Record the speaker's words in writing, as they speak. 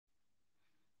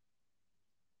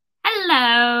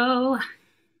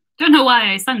know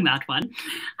why I sung that one.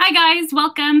 Hi guys,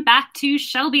 welcome back to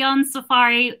Shelby on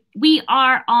Safari. We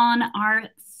are on our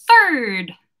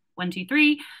third, one, two,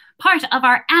 three, part of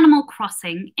our Animal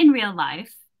Crossing in real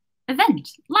life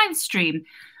event, live stream.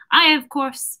 I, of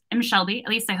course, am Shelby, at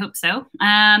least I hope so.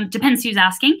 Depends who's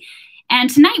asking. And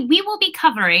tonight we will be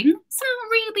covering some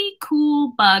really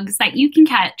cool bugs that you can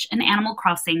catch in Animal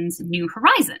Crossing's New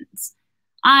Horizons.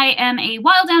 I am a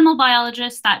wild animal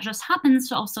biologist that just happens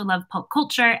to also love pop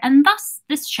culture, and thus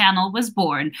this channel was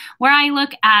born, where I look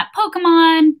at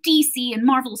Pokemon, DC, and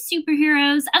Marvel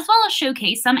superheroes, as well as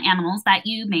showcase some animals that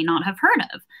you may not have heard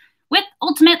of, with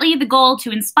ultimately the goal to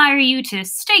inspire you to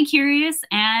stay curious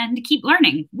and keep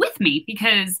learning with me,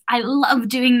 because I love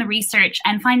doing the research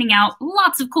and finding out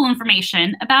lots of cool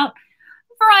information about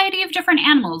a variety of different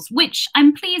animals, which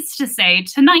I'm pleased to say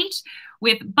tonight,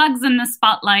 with bugs in the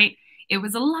spotlight, it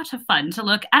was a lot of fun to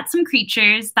look at some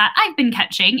creatures that I've been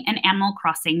catching in Animal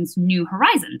Crossing's New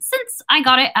Horizons. Since I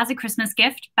got it as a Christmas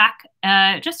gift back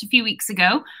just a few weeks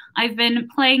ago, I've been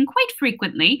playing quite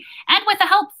frequently, and with the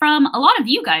help from a lot of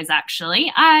you guys,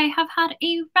 actually, I have had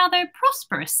a rather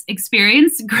prosperous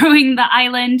experience growing the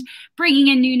island, bringing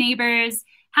in new neighbors,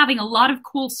 having a lot of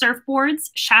cool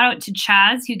surfboards. Shout out to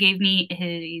Chaz, who gave me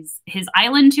his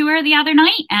island tour the other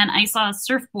night, and I saw a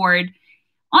surfboard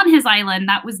on his island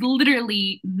that was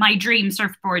literally my dream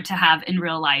surfboard to have in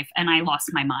real life, and I lost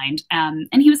my mind. And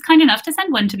he was kind enough to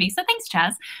send one to me, so thanks,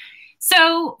 Chaz.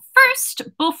 So first,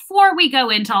 before we go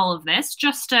into all of this,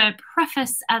 just a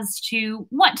preface as to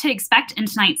what to expect in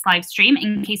tonight's live stream,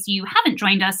 in case you haven't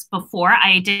joined us before.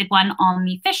 I did one on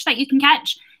the fish that you can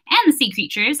catch and the sea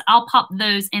creatures. I'll pop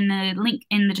those in the link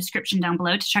in the description down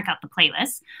below to check out the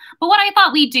playlist. But what I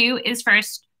thought we'd do is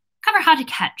first cover how to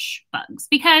catch bugs,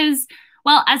 because,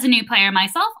 well, as a new player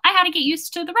myself, I had to get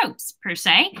used to the ropes, per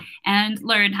se, and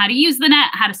learn how to use the net,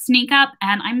 how to sneak up,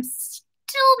 and I'm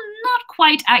still not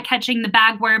quite at catching the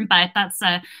bagworm, but that's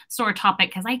a sore topic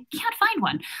because I can't find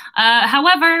one.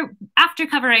 However, after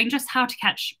covering just how to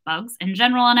catch bugs in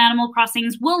general on Animal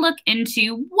Crossings, we'll look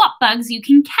into what bugs you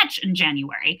can catch in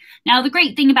January. Now, the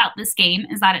great thing about this game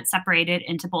is that it's separated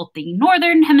into both the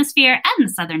Northern Hemisphere and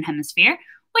the Southern Hemisphere,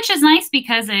 which is nice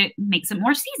because it makes it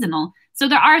more seasonal. So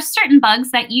there are certain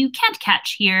bugs that you can't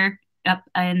catch here up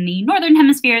in the Northern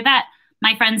Hemisphere that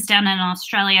my friends down in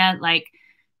Australia, like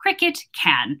cricket,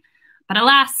 can. But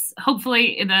alas,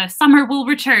 hopefully the summer will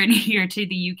return here to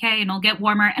the UK and it'll get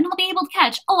warmer and I'll be able to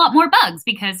catch a lot more bugs,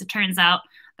 because it turns out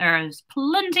there's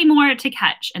plenty more to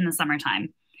catch in the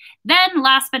summertime. Then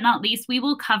last but not least, we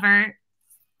will cover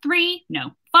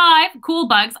five cool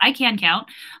bugs, I can count,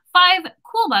 5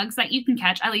 cool bugs that you can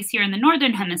catch, at least here in the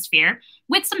Northern Hemisphere,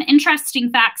 with some interesting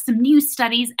facts, some new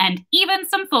studies, and even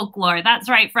some folklore. That's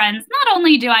right, friends. Not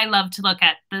only do I love to look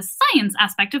at the science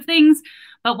aspect of things,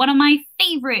 but one of my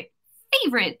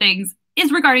favorite things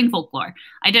is regarding folklore.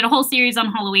 I did a whole series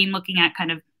on Halloween looking at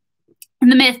kind of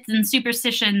the myths and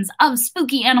superstitions of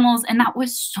spooky animals, and that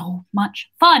was so much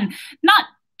fun. Not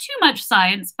too much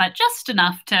science, but just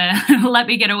enough to let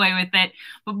me get away with it,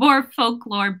 but more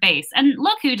folklore based. And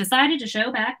look who decided to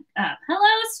show back up.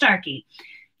 Hello, Starkey.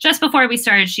 Just before we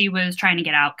started, she was trying to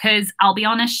get out, because I'll be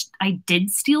honest, I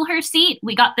did steal her seat.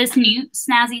 We got this new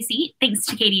snazzy seat, thanks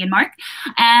to Katie and Mark.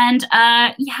 And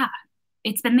yeah,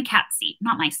 it's been the cat seat,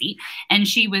 not my seat. And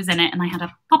she was in it, and I had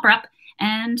to pop her up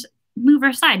and move her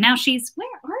aside. Now she's, where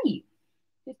are you?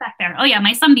 Who's back there? Oh yeah,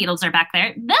 my sun beetles are back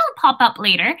there. They'll pop up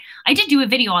later. I did do a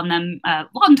video on them a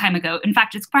long time ago. In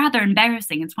fact, it's rather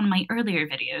embarrassing. It's one of my earlier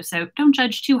videos, so don't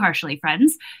judge too harshly,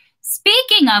 friends.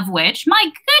 Speaking of which, my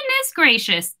goodness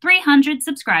gracious, 300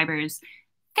 subscribers.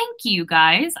 Thank you,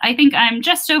 guys. I think I'm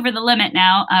just over the limit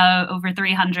now, over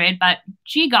 300, but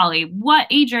gee golly, what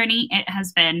a journey it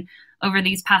has been over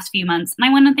these past few months. And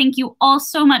I want to thank you all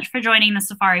so much for joining the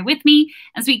safari with me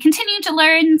as we continue to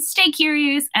learn, stay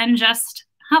curious, and just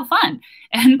have fun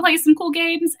and play some cool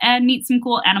games and meet some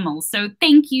cool animals. So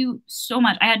thank you so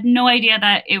much. I had no idea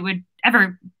that it would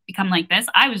ever become like this.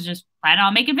 I was just planning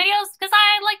on making videos because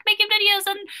I like making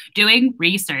videos and doing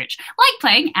research, like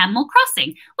playing Animal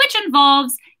Crossing, which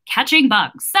involves catching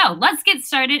bugs. So let's get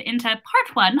started into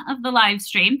part 1 of the live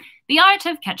stream, the art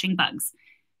of catching bugs.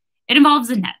 It involves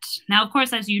a net. Now, of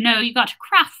course, as you know, you got to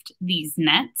craft these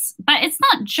nets, but it's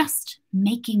not just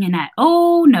making a net.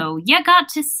 Oh no, you got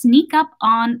to sneak up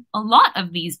on a lot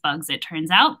of these bugs, it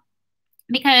turns out,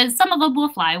 because some of them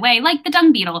will fly away, like the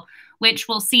dung beetle, which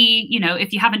we'll see, you know,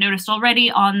 if you haven't noticed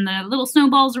already, on the little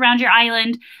snowballs around your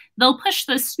island. They'll push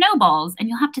the snowballs and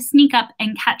you'll have to sneak up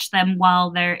and catch them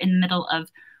while they're in the middle of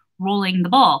rolling the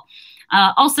ball.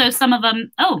 Also, some of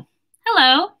them, oh,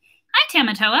 hello. Hi,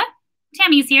 Tamatoa.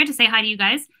 Tammy's here to say hi to you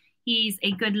guys. He's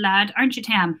a good lad, aren't you,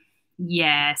 Tam?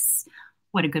 Yes.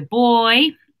 What a good boy.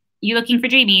 You looking for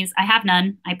dreamies? I have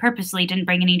none. I purposely didn't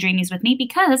bring any dreamies with me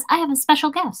because I have a special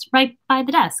guest right by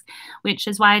the desk, which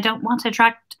is why I don't want to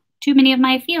attract too many of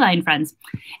my feline friends.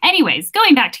 Anyways,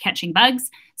 going back to catching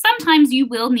bugs, sometimes you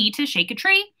will need to shake a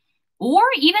tree or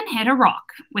even hit a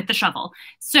rock with the shovel.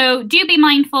 So do be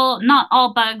mindful, not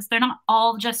all bugs, they're not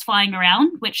all just flying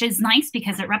around, which is nice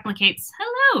because it replicates,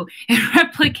 hello, it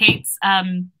replicates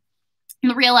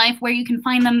in real life where you can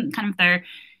find them kind of their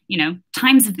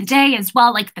times of the day as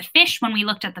well. Like the fish, when we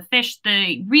looked at the fish,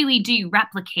 they really do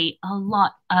replicate a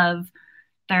lot of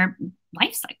their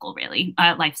life cycle,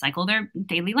 their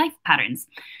daily life patterns.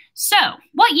 So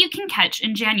what you can catch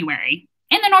in January.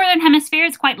 In the Northern Hemisphere,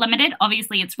 it's quite limited.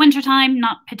 Obviously, it's wintertime,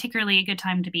 not particularly a good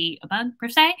time to be a bug, per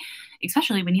se,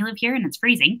 especially when you live here and it's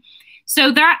freezing.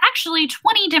 So there are actually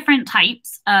 20 different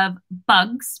types of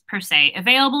bugs, per se,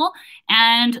 available.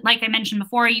 And like I mentioned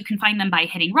before, you can find them by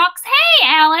hitting rocks. Hey,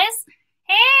 Alice!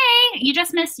 Hey! You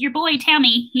just missed your boy,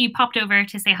 Tammy. He popped over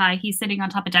to say hi. He's sitting on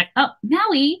top of deck. Oh,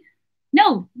 Maui!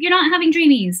 No, you're not having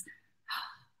dreamies.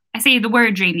 I say the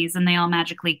word dreamies and they all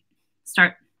magically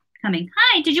start coming.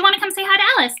 Hi, did you want to come say hi to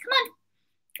Alice? Come on.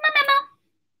 Come on, Mama.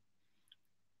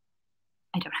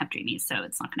 I don't have dreamies, so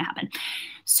it's not going to happen.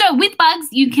 So with bugs,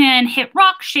 you can hit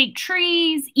rocks, shake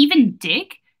trees, even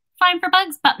dig, find for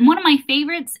bugs. But one of my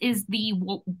favorites is the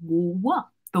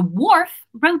wharf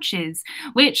roaches,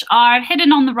 which are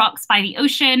hidden on the rocks by the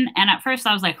ocean. And at first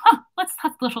I was like, what's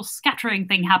that little scattering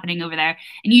thing happening over there?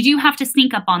 And you do have to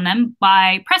sneak up on them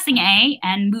by pressing A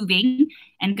and moving,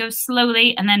 and go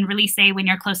slowly and then release A when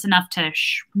you're close enough to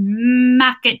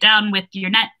smack it down with your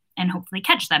net and hopefully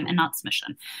catch them and not smush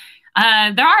them.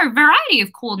 There are a variety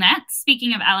of cool nets.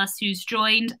 Speaking of Alice, who's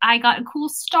joined, I got a cool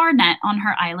star net on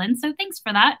her island, so thanks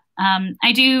for that.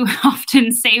 I do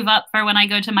often save up for when I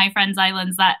go to my friends'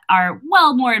 islands that are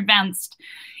well more advanced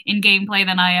in gameplay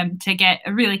than I am to get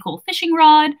a really cool fishing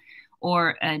rod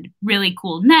or a really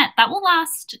cool net that will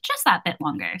last just that bit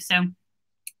longer. So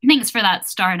thanks for that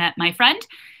star net, my friend.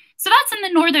 So that's in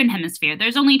the Northern Hemisphere.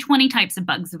 There's only 20 types of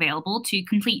bugs available to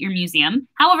complete your museum.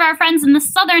 However, our friends in the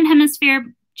Southern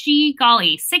Hemisphere, gee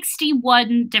golly,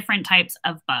 61 different types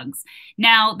of bugs.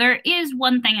 Now, there is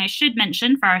one thing I should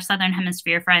mention for our Southern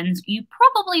Hemisphere friends. You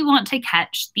probably want to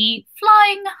catch the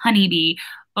flying honeybee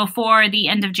before the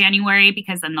end of January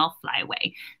because then they'll fly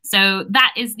away. So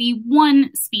that is the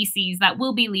one species that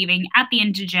will be leaving at the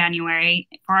end of January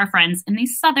for our friends in the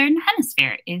Southern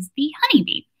Hemisphere is the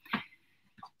honeybee.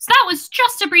 So that was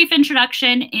just a brief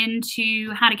introduction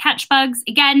into how to catch bugs.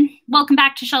 Again, welcome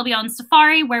back to Shelby on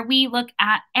Safari, where we look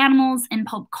at animals in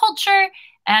pulp culture.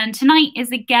 And tonight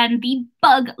is again the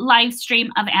bug live stream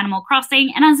of Animal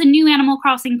Crossing. And as a new Animal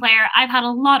Crossing player, I've had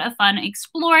a lot of fun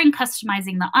exploring,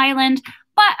 customizing the island.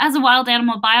 But as a wild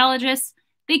animal biologist,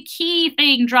 the key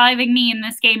thing driving me in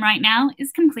this game right now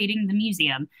is completing the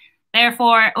museum.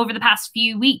 Therefore, over the past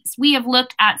few weeks, we have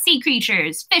looked at sea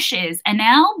creatures, fishes, and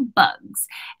now bugs.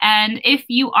 And if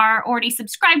you are already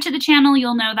subscribed to the channel,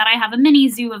 you'll know that I have a mini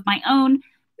zoo of my own,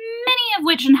 many of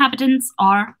which inhabitants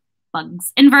are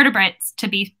bugs. Invertebrates, to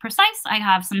be precise. I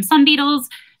have some sun beetles,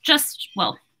 just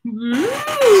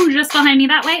behind me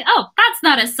that way. Oh, that's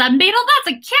not a sun beetle,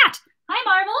 that's a cat. Hi,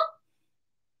 Marvel.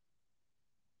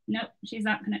 Nope, she's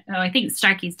not gonna. Oh, I think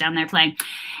Starkey's down there playing.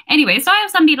 Anyway, so I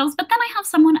have some beetles, but then I have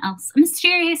someone else, a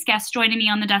mysterious guest joining me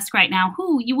on the desk right now,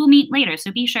 who you will meet later,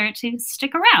 so be sure to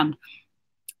stick around.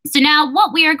 So now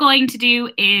what we are going to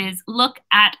do is look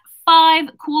at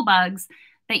 5 cool bugs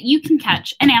that you can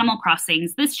catch in Animal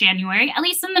Crossings this January, at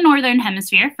least in the Northern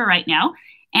Hemisphere for right now.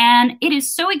 And it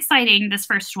is so exciting, this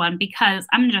first one, because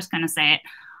I'm just going to say it.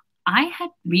 I had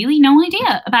really no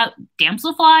idea about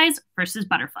damselflies versus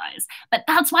butterflies. But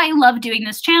that's why I love doing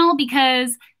this channel,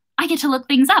 because I get to look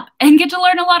things up and get to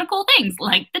learn a lot of cool things,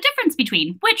 like the difference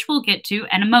between, which we'll get to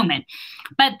in a moment.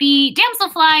 But the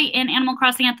damselfly in Animal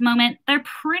Crossing at the moment, they're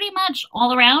pretty much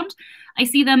all around. I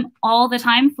see them all the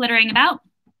time flittering about.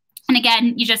 And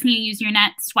again, you just need to use your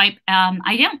net swipe.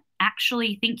 I don't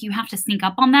actually think you have to sneak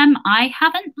up on them. I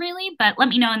haven't really, but let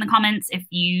me know in the comments if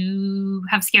you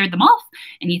have scared them off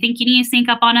and you think you need to sneak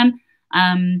up on them.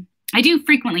 I do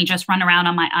frequently just run around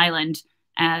on my island,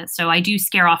 so I do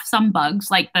scare off some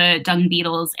bugs like the dung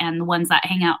beetles and the ones that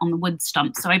hang out on the wood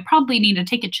stumps. So I probably need to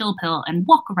take a chill pill and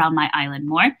walk around my island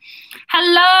more.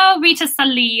 Hello, Rita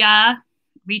Salia.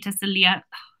 Rita Salia.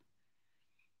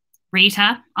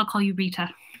 Rita. I'll call you Rita.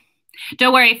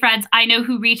 Don't worry, friends. I know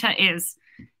who Rita is.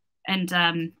 And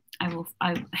I will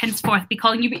henceforth be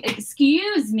calling you.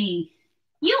 Excuse me.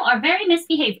 You are very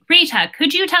misbehaved. Rita,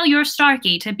 could you tell your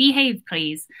Starkey to behave,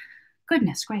 please?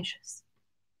 Goodness gracious.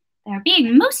 They're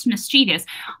being most mischievous.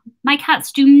 My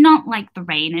cats do not like the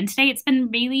rain, and today it's been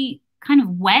really kind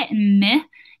of wet and meh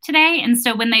today. And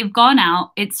so when they've gone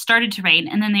out, it started to rain,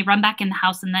 and then they run back in the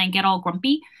house and then get all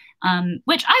grumpy,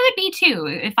 which I would be too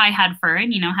if I had fur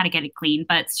and, how to get it clean.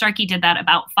 But Starkey did that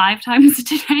about 5 times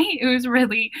today. It was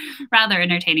really rather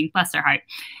entertaining, bless their heart.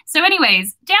 So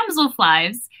anyways,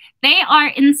 damselflies, they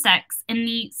are insects in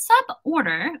the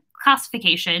suborder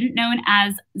classification known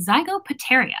as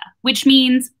Zygopteria, which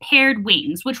means paired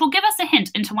wings, which will give us a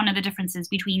hint into one of the differences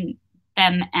between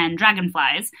them and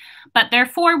dragonflies. But their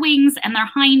forewings and their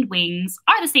hind wings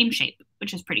are the same shape,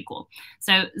 which is pretty cool.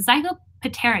 So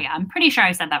Zygopteria, I'm pretty sure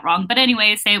I said that wrong, but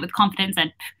anyway, say it with confidence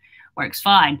and works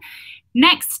fine.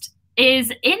 Next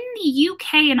is in the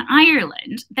UK and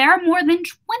Ireland, there are more than 20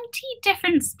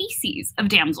 different species of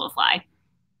damselfly,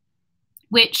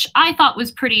 which I thought was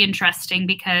pretty interesting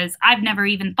because I've never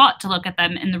even thought to look at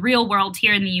them in the real world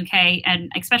here in the UK,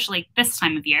 and especially this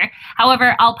time of year.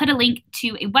 However, I'll put a link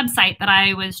to a website that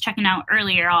I was checking out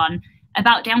earlier on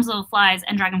about damselflies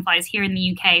and dragonflies here in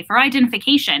the UK for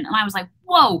identification, and I was like,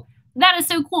 whoa, that is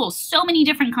so cool. So many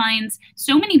different kinds,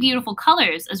 so many beautiful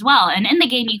colors as well. And in the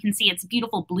game, you can see it's a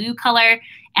beautiful blue color,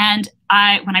 and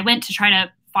when I went to try to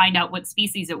find out what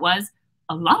species it was,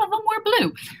 a lot of them were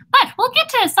blue. But we'll get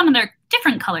to some of their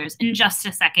different colors in just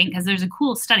a second because there's a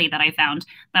cool study that I found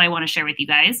that I want to share with you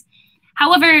guys.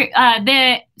 However,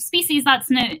 the species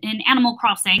that's in Animal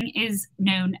Crossing is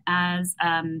known as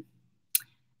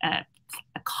a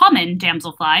common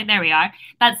damselfly. There we are.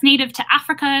 That's native to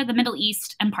Africa, the Middle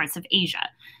East, and parts of Asia.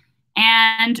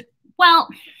 And, well,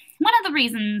 one of the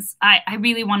reasons I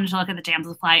really wanted to look at the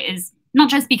damselfly is not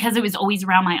just because it was always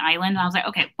around my island. And I was like,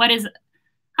 okay,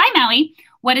 Hi, Maui.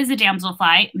 What is a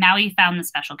damselfly? Maui found the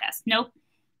special guest. Nope.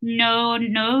 No,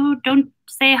 don't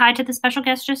say hi to the special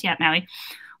guest just yet, Maui.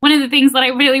 One of the things that I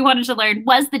really wanted to learn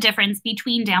was the difference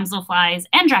between damselflies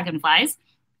and dragonflies.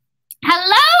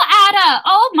 Hello, Ada.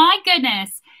 Oh, my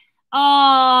goodness.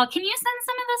 Oh, can you send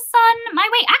some of the sun my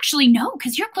way? Actually, no,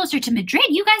 because you're closer to Madrid.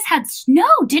 You guys had snow,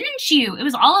 didn't you? It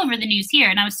was all over the news here,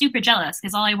 and I was super jealous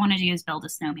because all I want to do is build a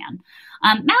snowman.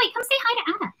 Maui, come say hi to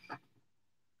Ada.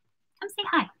 Come say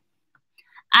hi.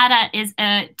 Ada is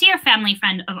a dear family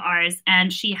friend of ours,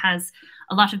 and she has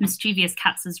a lot of mischievous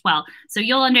cats as well. So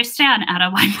you'll understand,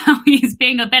 Ada, why Maui is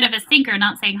being a bit of a stinker,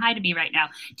 not saying hi to me right now.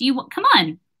 Come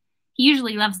on. He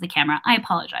usually loves the camera. I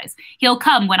apologize. He'll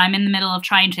come when I'm in the middle of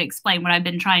trying to explain what I've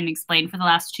been trying to explain for the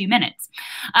last 2 minutes.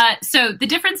 So the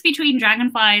difference between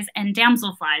dragonflies and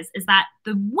damselflies is that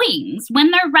the wings,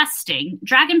 when they're resting,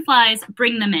 dragonflies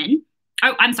bring them in.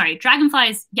 Oh, I'm sorry.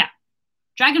 Dragonflies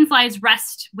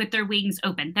rest with their wings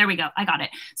open. There we go. I got it.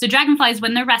 So dragonflies,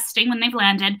 when they're resting, when they've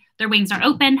landed, their wings are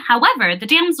open. However, the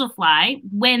damselfly,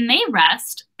 when they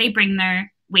rest, they bring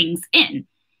their wings in,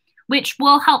 which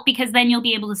will help because then you'll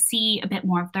be able to see a bit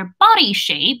more of their body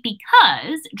shape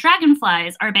because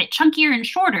dragonflies are a bit chunkier and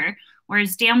shorter,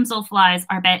 whereas damselflies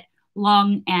are a bit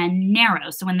long and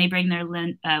narrow. So when they bring their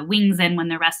wings in when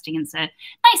they're resting, it's a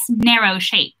nice narrow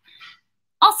shape.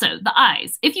 Also, the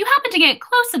eyes. If you happen to get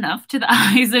close enough to the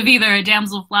eyes of either a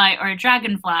damselfly or a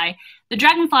dragonfly, the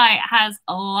dragonfly has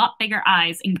a lot bigger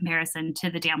eyes in comparison to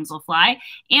the damselfly,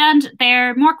 and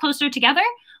they're more closer together,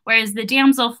 whereas the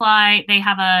damselfly, they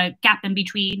have a gap in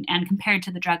between, and compared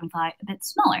to the dragonfly, a bit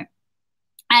smaller.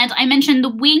 And I mentioned the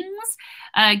wings,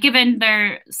 given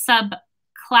their suborder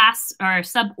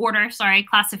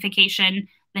classification,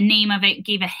 the name of it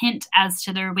gave a hint as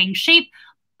to their wing shape.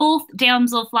 Both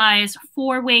damselflies'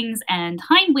 forewings and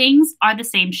hind wings are the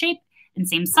same shape and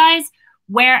same size,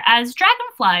 whereas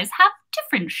dragonflies have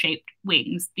different shaped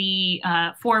wings. The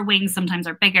forewings sometimes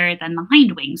are bigger than the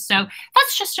hind wings. So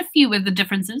that's just a few of the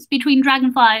differences between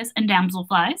dragonflies and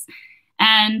damselflies.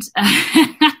 And I'm going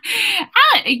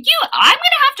to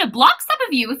have to block some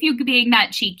of you if you're being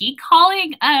that cheeky,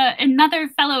 calling another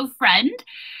fellow friend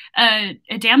a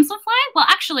damselfly. Well,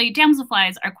 actually,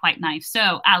 damselflies are quite nice.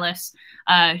 So, Alice,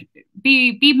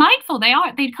 be mindful.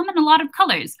 They come in a lot of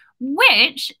colors,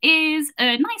 which is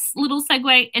a nice little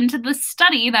segue into the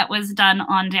study that was done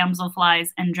on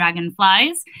damselflies and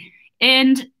dragonflies.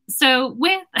 And so,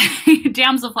 with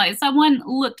damselflies, someone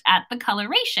looked at the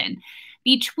coloration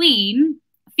between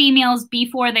females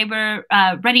before they were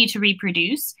ready to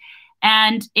reproduce,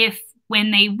 and if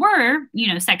when they were,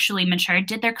 sexually mature,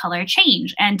 did their color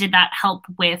change? And did that help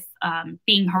with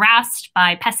being harassed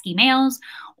by pesky males,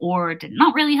 or did it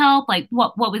not really help? Like,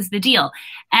 what was the deal?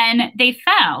 And they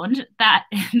found that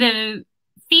the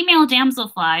female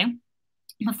damselfly,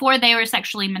 before they were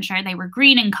sexually mature, they were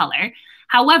green in color.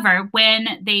 However,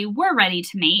 when they were ready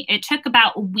to mate, it took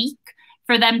about a week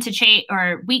for them to change,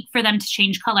 or a week for them to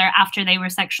change color after they were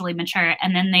sexually mature,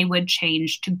 and then they would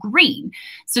change to green.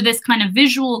 So this kind of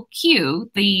visual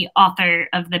cue, the author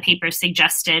of the paper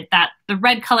suggested that the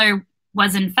red color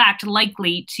was in fact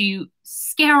likely to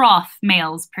scare off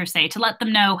males per se, to let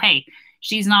them know, hey,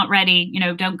 she's not ready, you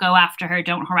know, don't go after her,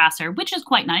 don't harass her, which is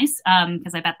quite nice,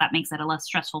 because I bet that makes it a less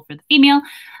stressful for the female.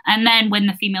 And then when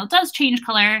the female does change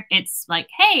color, it's like,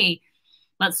 hey,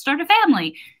 let's start a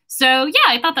family. So yeah,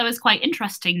 I thought that was quite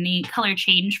interesting, the color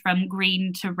change from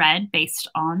green to red based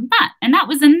on that. And that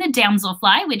was in the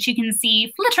Damselfly, which you can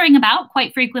see flittering about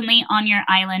quite frequently on your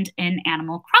island in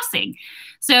Animal Crossing.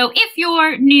 So if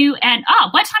you're new and,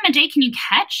 what time of day can you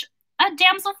catch a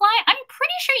damselfly? I'm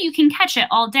pretty sure you can catch it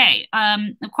all day.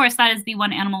 Of course, that is the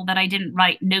one animal that I didn't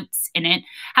write notes in it.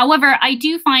 However, I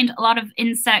do find a lot of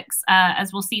insects,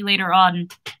 as we'll see later on.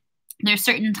 There's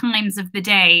certain times of the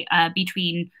day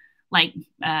between like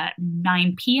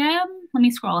 9 p.m. Let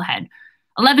me scroll ahead.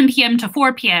 11 p.m. to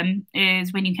 4 p.m.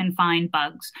 is when you can find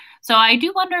bugs. So I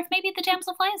do wonder if maybe the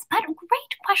damselfly is, but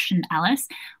great question, Alice.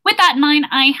 With that in mind,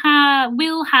 I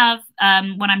will have,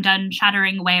 when I'm done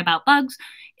chattering away about bugs,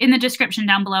 in the description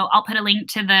down below, I'll put a link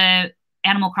to the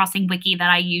Animal Crossing wiki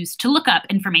that I use to look up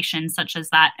information such as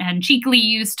that, and cheekily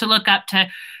used to look up to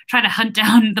try to hunt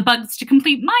down the bugs to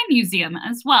complete my museum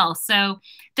as well. So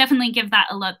definitely give that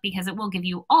a look, because it will give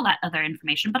you all that other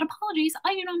information. But apologies,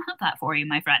 I do not have that for you,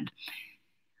 my friend.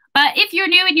 But if you're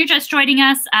new and you're just joining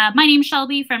us, my name's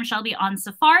Shelby from Shelby on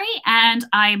Safari, and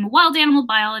I'm a wild animal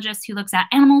biologist who looks at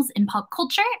animals in pop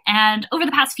culture. And over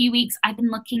the past few weeks, I've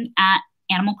been looking at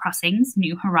Animal Crossing's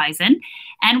New Horizon.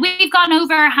 And we've gone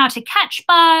over how to catch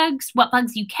bugs, what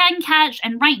bugs you can catch,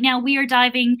 and right now we are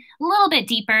diving a little bit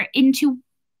deeper into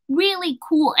really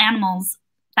cool animals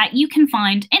that you can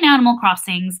find in Animal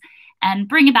Crossings and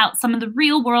bring about some of the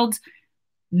real world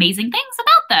amazing things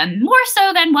about them, more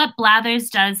so than what Blathers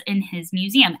does in his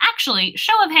museum. Actually,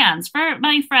 show of hands for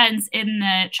my friends in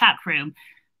the chat room.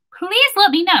 Please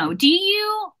let me know, do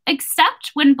you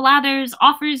accept when Blathers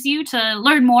offers you to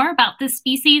learn more about this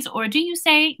species, or do you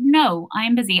say, no, I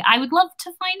am busy? I would love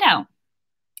to find out.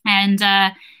 And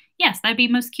yes, I'd be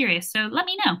most curious. So let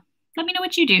me know. Let me know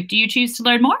what you do. Do you choose to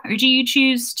learn more, or do you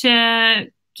choose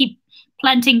to keep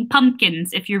planting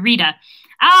pumpkins if you're Rita?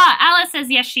 Alice says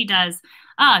yes, she does.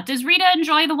 Does Rita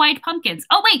enjoy the white pumpkins?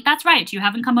 Oh, wait, that's right. You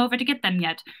haven't come over to get them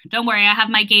yet. Don't worry, I have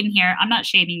my game here. I'm not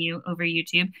shaming you over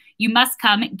YouTube. You must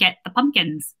come get the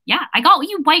pumpkins. Yeah, I got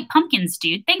you white pumpkins,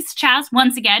 dude. Thanks, Chaz,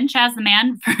 once again, Chaz the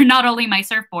man, for not only my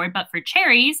surfboard, but for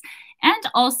cherries and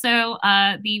also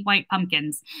the white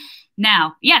pumpkins.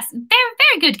 Now, yes, they're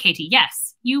very good, Katie.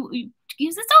 Yes, it's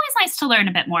always nice to learn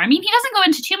a bit more. I mean, he doesn't go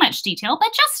into too much detail, but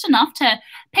just enough to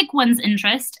pick one's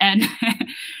interest. And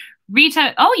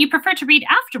Rita, oh, you prefer to read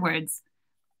afterwards.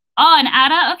 Oh, and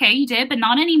Ada, okay, you did, but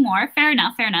not anymore. Fair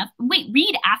enough, fair enough. Wait,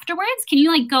 read afterwards? Can you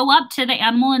like go up to the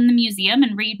animal in the museum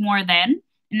and read more then?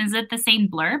 And is it the same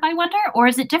blurb, I wonder? Or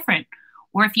is it different?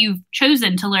 Or if you've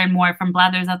chosen to learn more from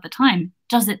Blathers at the time,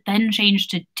 does it then change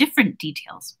to different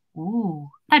details? Ooh,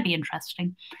 that'd be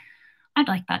interesting. I'd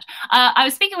like that. I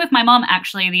was speaking with my mom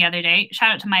actually the other day.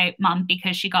 Shout out to my mom,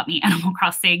 because she got me Animal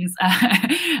Crossings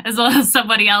as well as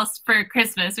somebody else for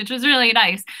Christmas, which was really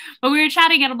nice. But we were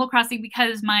chatting Animal Crossing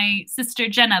because my sister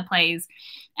Jenna plays,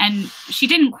 and she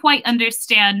didn't quite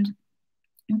understand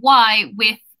why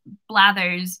with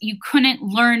Blathers you couldn't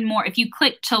learn more. If you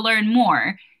clicked to learn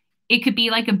more, it could be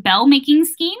like a bell making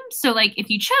scheme. So like if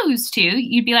you chose to,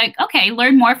 you'd be like, okay,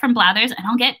 learn more from Blathers and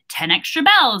I'll get 10 extra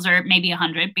bells, or maybe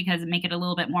 100, because it make it a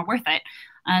little bit more worth it.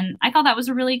 And I thought that was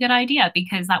a really good idea,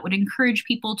 because that would encourage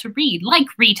people to read, like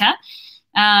Rita.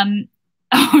 Oh,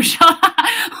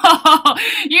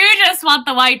 you just want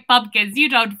the white pumpkins. You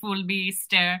don't fool me,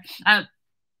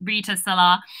 Rita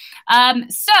Salah.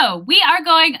 So we are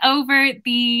going over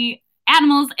the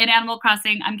animals in Animal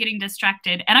Crossing. I'm getting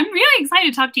distracted, and I'm really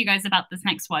excited to talk to you guys about this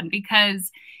next one,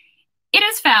 because it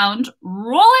has found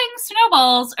rolling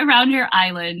snowballs around your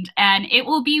island, and it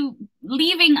will be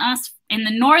leaving us in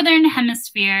the northern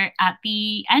hemisphere at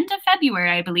the end of February,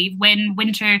 I believe, when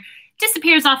winter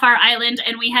disappears off our island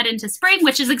and we head into spring,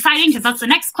 which is exciting because that's the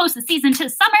next closest season to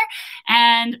summer,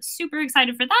 and super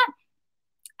excited for that.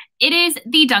 It is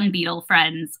the Dung Beetle,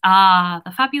 friends.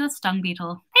 The fabulous Dung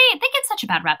Beetle. They get such a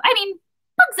bad rep. I mean,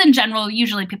 bugs in general,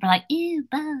 usually people are like, ew,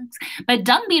 bugs. But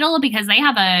Dung Beetle, because they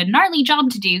have a gnarly job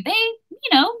to do,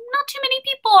 not too many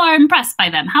people are impressed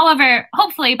by them. However,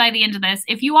 hopefully by the end of this,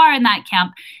 if you are in that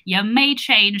camp, you may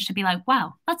change to be like,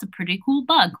 wow, that's a pretty cool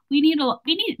bug. We do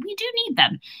need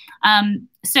them.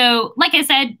 So like I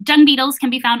said, Dung Beetles can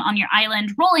be found on your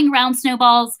island, rolling around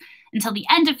snowballs. until the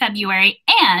end of February.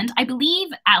 And I believe,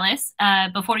 Alice,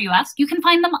 before you ask, you can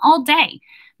find them all day.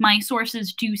 My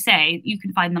sources do say you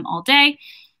can find them all day.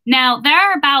 Now, there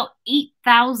are about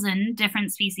 8,000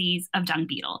 different species of dung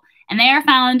beetle, and they are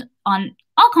found on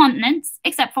all continents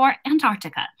except for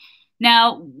Antarctica.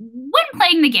 Now, when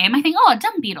playing the game, I think, oh, a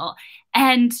dung beetle.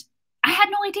 And I had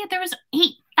no idea there was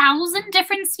 8,000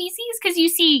 different species, because you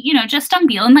see, you know, just dung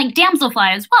beetle and like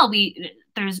damselfly as well.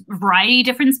 There's a variety of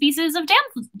different species of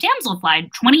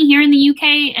damselfly, 20 here in the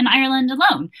UK and Ireland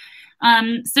alone.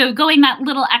 So going that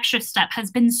little extra step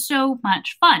has been so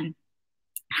much fun.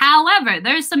 However,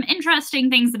 there's some interesting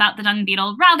things about the dung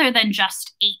beetle rather than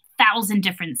just 8,000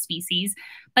 different species,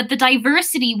 but the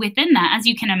diversity within that, as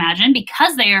you can imagine,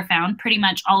 because they are found pretty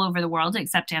much all over the world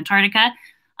except Antarctica,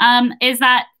 is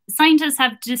that scientists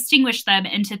have distinguished them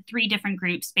into 3 different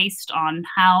groups based on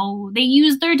how they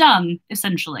use their dung,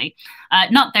 essentially.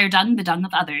 Not their dung, the dung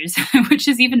of others, which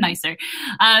is even nicer.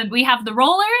 We have the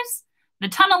rollers, the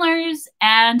tunnelers,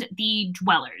 and the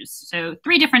dwellers. So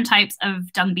 3 different types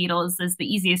of dung beetles is the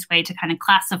easiest way to kind of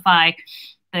classify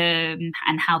and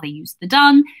how they use the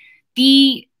dung.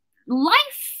 The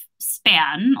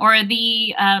lifespan, or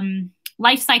the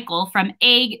life cycle from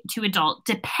egg to adult,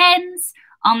 depends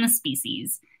on the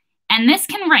species. And this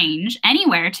can range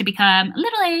anywhere to become a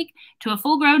little egg to a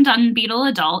full-grown dung beetle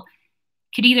adult.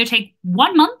 Could either take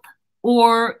 1 month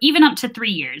or even up to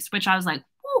 3 years, which I was like,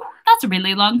 whew, that's a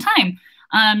really long time.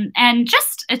 And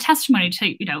just a testimony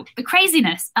to, you know, the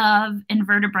craziness of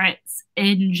invertebrates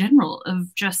in general,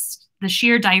 of just the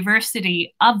sheer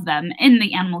diversity of them in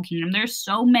the animal kingdom. There's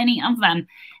so many of them.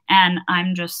 And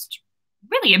I'm just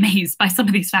really amazed by some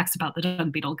of these facts about the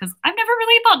dung beetle, because I've never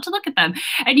really thought to look at them.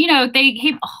 And, you know,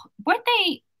 weren't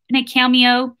they in a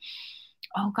cameo?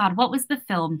 Oh, God, what was the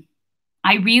film?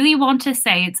 I really want to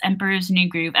say it's Emperor's New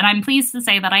Groove. And I'm pleased to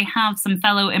say that I have some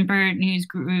fellow Emperor New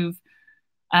Groove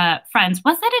friends.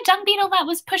 Was that a dung beetle that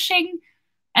was pushing?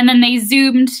 And then they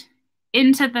zoomed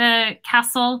into the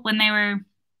castle when they were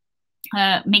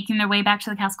making their way back to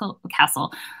the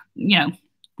castle, you know,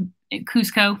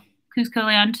 Cusco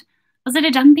land. Was it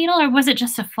a dung beetle, or was it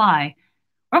just a fly?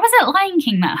 Or was it Lion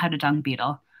King that had a dung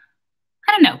beetle?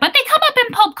 I don't know, but they come up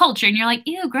in pulp culture and you're like,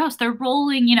 ew, gross. They're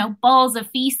rolling, you know, balls of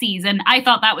feces. And I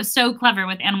thought that was so clever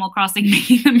with Animal Crossing,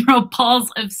 making them roll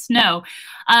balls of snow.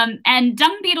 And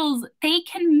dung beetles, they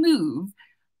can move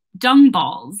dung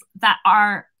balls that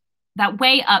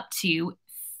weigh up to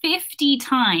 50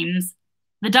 times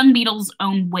the dung beetle's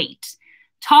own weight.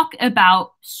 Talk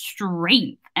about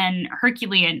strength and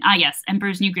Herculean. Ah, yes,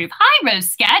 Emperor's New Groove. Hi, Rose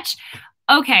Sketch.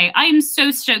 Okay, I am so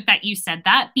stoked that you said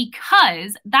that,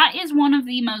 because that is one of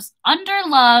the most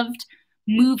underloved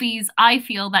movies I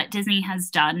feel that Disney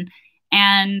has done.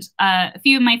 And a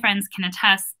few of my friends can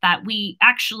attest that we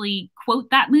actually quote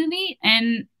that movie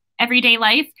in everyday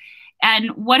life.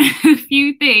 And one of the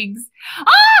few things,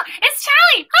 oh, it's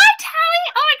Tally. Hi,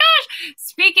 Tally. Oh my gosh.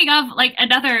 Speaking of like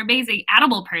another amazing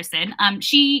animal person,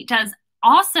 she does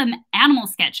awesome animal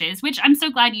sketches, which I'm so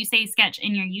glad you say sketch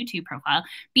in your YouTube profile.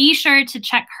 Be sure to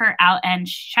check her out and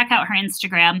check out her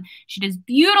Instagram. She does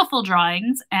beautiful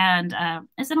drawings and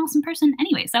is an awesome person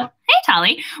anyway. So, hey,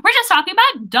 Tally, we're just talking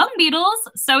about dung beetles.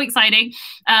 So exciting.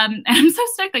 And I'm so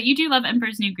stoked that you do love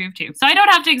Emperor's New Groove too. So I don't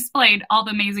have to explain all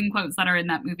the amazing quotes that are in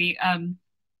that movie.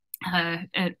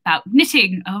 About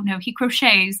knitting. Oh no, he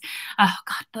crochets. Oh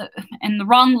God, and the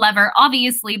wrong lever.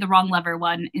 Obviously, the wrong lever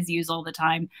one is used all the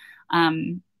time.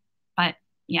 But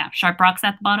yeah, sharp rocks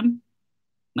at the bottom,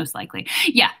 most likely.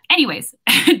 Yeah. Anyways,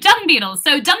 dung beetles.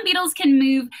 So dung beetles can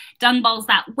move dung balls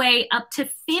that weigh up to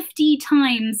 50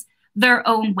 times their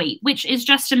own weight, which is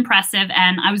just impressive.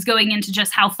 And I was going into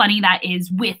just how funny that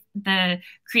is with the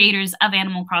creators of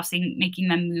Animal Crossing making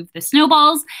them move the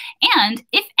snowballs. And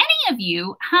if any of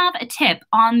you have a tip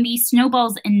on the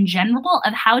snowballs in general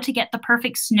of how to get the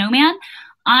perfect snowman,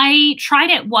 I tried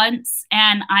it once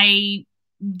and I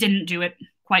didn't do it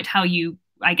quite how you,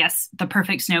 I guess, the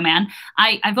perfect snowman.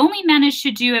 I've only managed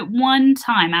to do it one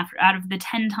time out of the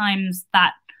 10 times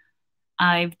that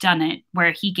I've done it,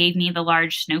 where he gave me the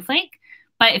large snowflake.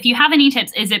 But if you have any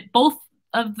tips, is it both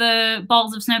of the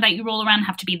balls of snow that you roll around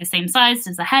have to be the same size?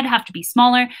 Does the head have to be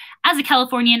smaller? As a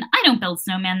Californian, I don't build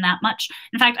snowmen that much.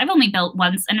 In fact, I've only built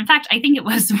once. And in fact, I think it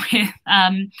was with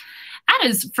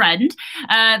Ada's friend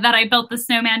that I built the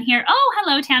snowman here. Oh,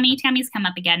 hello, Tammy. Tammy's come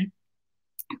up again.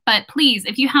 But please,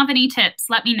 if you have any tips,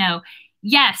 let me know.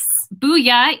 Yes,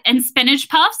 booyah, and spinach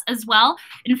puffs as well.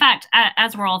 In fact,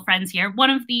 as we're all friends here,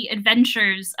 one of the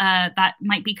adventures that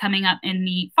might be coming up in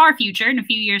the far future, in a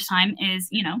few years' time, is,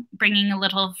 you know, bringing a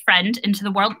little friend into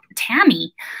the world,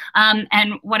 Tammy.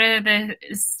 And one of the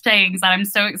sayings that I'm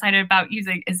so excited about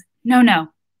using is, no, no,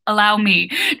 allow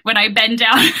me. When I bend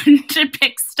down to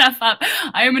pick stuff up,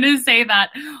 I'm going to say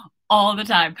that all the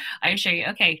time. I show you,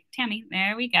 okay, Tammy,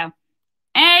 there we go.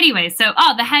 Anyway, so,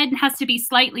 oh, the head has to be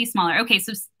slightly smaller. Okay,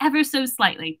 so ever so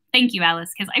slightly. Thank you, Alice,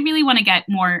 because I really want to get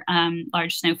more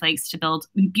large snowflakes to build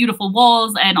beautiful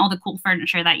walls and all the cool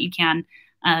furniture that you can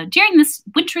during this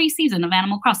wintry season of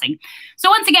Animal Crossing. So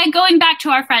once again, going back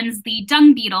to our friends, the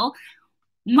dung beetle.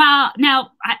 Well,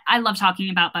 now, I love talking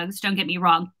about bugs, don't get me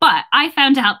wrong, but I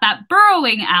found out that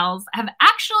burrowing owls have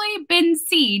actually been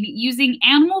seen using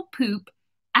animal poop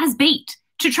as bait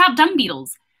to trap dung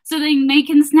beetles, so then they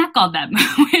can snack on them,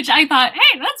 which I thought,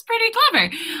 hey, that's pretty clever.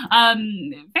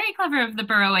 Very clever of the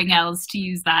burrowing owls to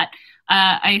use that.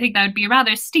 I think that would be a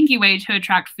rather stinky way to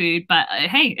attract food, but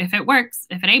hey, if it works,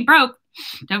 if it ain't broke,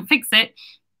 don't fix it.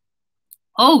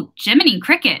 Oh, Jiminy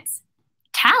Crickets.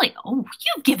 Tally. Oh,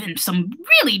 you've given some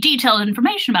really detailed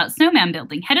information about snowman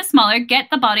building. Head is smaller, get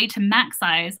the body to max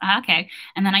size. Okay,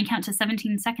 and then I count to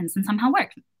 17 seconds and somehow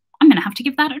work. I'm going to have to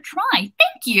give that a try.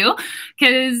 Thank you.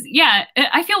 Because, yeah,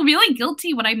 I feel really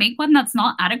guilty when I make one that's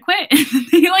not adequate.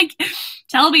 They, like,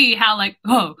 tell me how, like,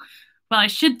 oh, well, I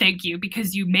should thank you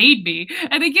because you made me.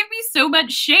 And they give me so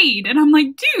much shade. And I'm like,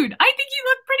 dude, I think you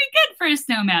look pretty good for a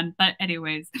snowman. But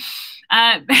anyways,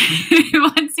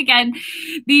 once again,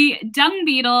 the dung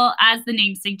beetle, as the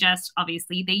name suggests,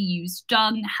 obviously they use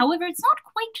dung. However, it's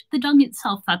not quite the dung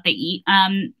itself that they eat.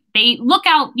 They look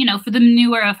out, you know, for the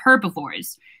manure of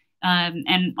herbivores.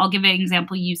 And I'll give an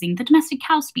example using the domestic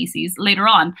cow species later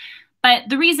on. But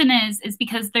the reason is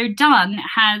because their dung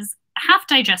has half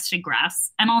digested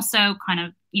grass and also kind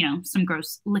of, you know, some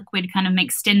gross liquid kind of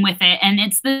mixed in with it. And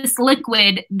it's this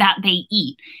liquid that they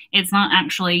eat. It's not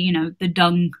actually, you know, the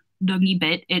dungy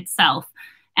bit itself.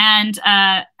 And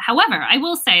however, I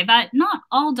will say that not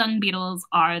all dung beetles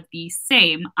are the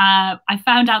same. I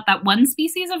found out that one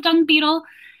species of dung beetle,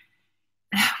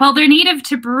 well, they're native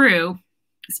to Peru.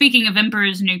 Speaking of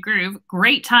Emperor's New Groove,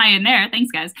 great tie in there.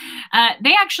 Thanks, guys.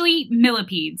 They actually eat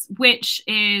millipedes, which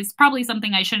is probably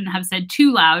something I shouldn't have said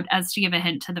too loud as to give a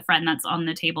hint to the friend that's on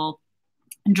the table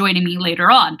joining me later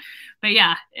on. But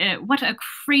yeah, what a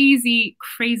crazy,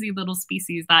 crazy little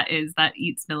species that is that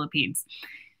eats millipedes.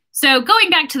 So going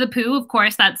back to the poo, of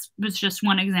course, that was just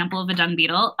one example of a dung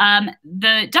beetle.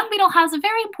 The dung beetle has a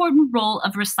very important role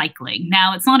of recycling.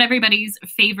 Now, it's not everybody's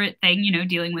favorite thing, you know,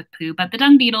 dealing with poo, but the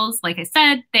dung beetles, like I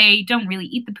said, they don't really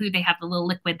eat the poo. They have the little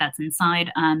liquid that's inside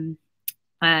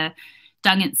the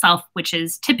dung itself, which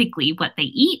is typically what they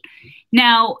eat.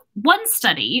 Now, one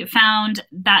study found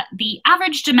that the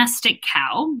average domestic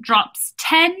cow drops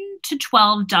 10 to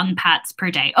 12 dung pats per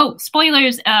day. Oh,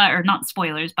 spoilers, or not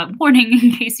spoilers, but warning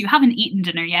in case you haven't eaten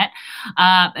dinner yet.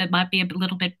 It might be a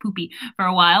little bit poopy for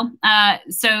a while.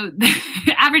 So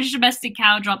the average domestic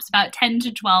cow drops about 10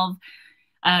 to 12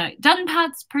 dung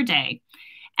pats per day.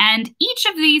 And each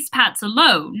of these pats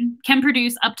alone can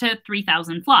produce up to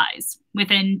 3,000 flies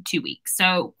within 2 weeks.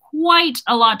 So quite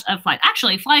a lot of flies.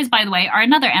 Actually, flies, by the way, are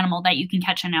another animal that you can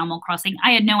catch in Animal Crossing.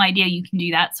 I had no idea you can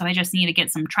do that, so I just need to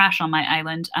get some trash on my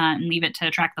island and leave it to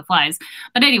attract the flies.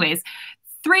 But anyways,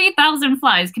 3,000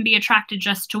 flies can be attracted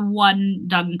just to one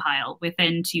dung pile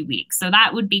within 2 weeks. So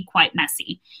that would be quite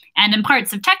messy. And in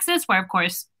parts of Texas, where, of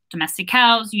course, domestic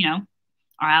cows, you know,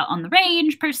 are out on the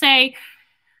range, per se,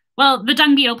 well, the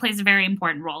dung beetle plays a very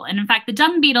important role. And in fact, the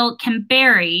dung beetle can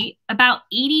bury about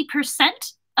 80%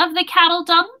 of the cattle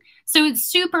dung. So it's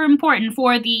super important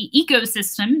for the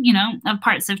ecosystem, you know, of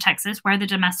parts of Texas where the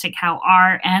domestic cow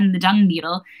are and the dung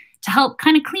beetle to help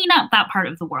kind of clean up that part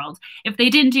of the world. If they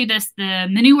didn't do this, the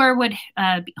manure would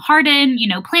harden, you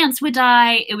know, plants would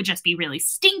die. It would just be really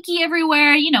stinky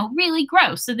everywhere, you know, really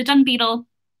gross. So the dung beetle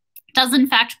does in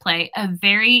fact play a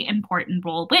very important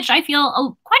role, which I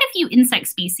feel quite a few insect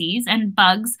species and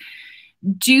bugs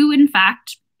do in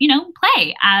fact, you know,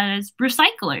 play as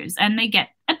recyclers. And they get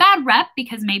a bad rep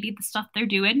because maybe the stuff they're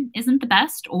doing isn't the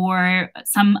best, or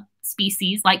some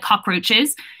species like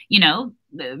cockroaches, you know,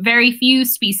 very few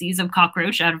species of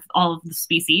cockroach out of all of the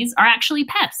species are actually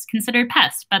pests, considered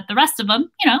pests. But the rest of them,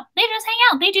 you know, they just hang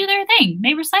out, they do their thing,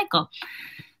 they recycle.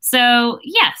 So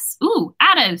yes, ooh,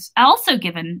 Ada's also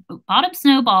given bottom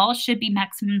snowball should be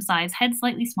maximum size, head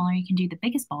slightly smaller. You can do the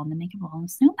biggest ball and then make it roll on a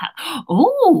snow path.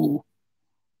 Oh,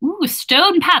 ooh,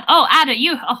 stone path. Oh,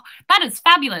 Ada, that is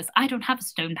fabulous. I don't have a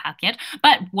stone path yet,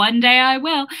 but one day I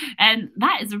will. And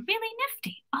that is really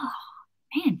nifty. Oh,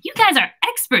 Man, you guys are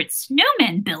expert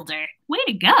snowman builder. Way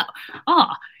to go.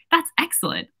 Oh, that's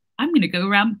excellent. I'm going to go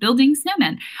around building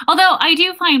snowmen. Although I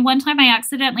do find one time I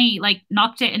accidentally like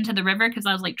knocked it into the river because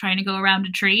I was like trying to go around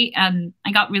a tree and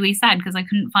I got really sad because I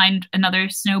couldn't find another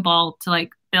snowball to like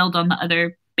build on the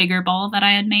other bigger ball that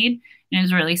I had made. And it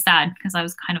was really sad because I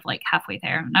was kind of like halfway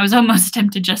there. And I was almost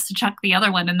tempted just to chuck the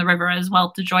other one in the river as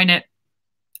well to join it.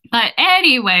 But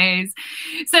anyways,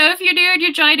 so if you're new and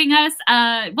you're joining us,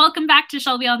 welcome back to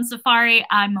Shelby on Safari.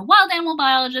 I'm a wild animal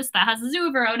biologist that has a zoo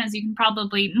of her own, as you can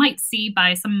probably might see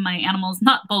by some of my animals,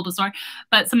 not Bulbasaur,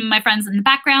 but some of my friends in the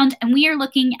background. And we are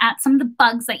looking at some of the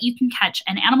bugs that you can catch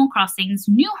in Animal Crossing's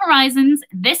New Horizons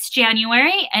this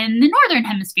January in the Northern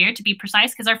Hemisphere, to be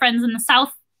precise, because our friends in the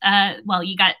South, well,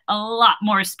 you got a lot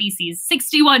more species,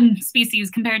 61 species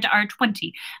compared to our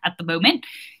 20 at the moment.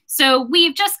 So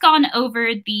we've just gone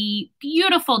over the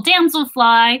beautiful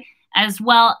Damselfly as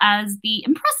well as the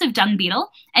impressive Dung Beetle.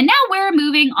 And now we're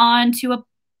moving on to a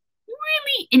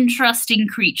really interesting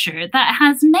creature that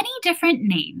has many different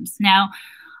names. Now,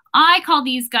 I call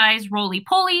these guys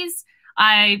roly-polies.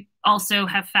 I also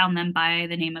have found them by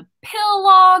the name of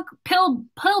pillbug,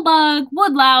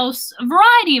 woodlouse, a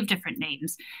variety of different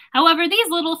names. However, these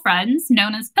little friends,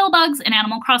 known as pillbugs in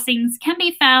Animal Crossings, can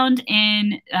be found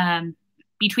in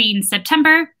between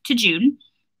September to June,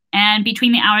 and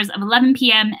between the hours of 11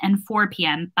 p.m. and 4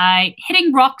 p.m. by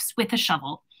hitting rocks with a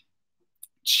shovel.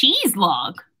 Cheese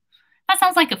log? That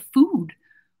sounds like a food.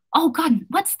 Oh, God,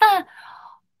 what's the...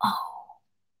 Oh,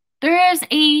 there's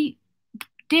a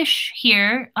dish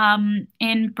here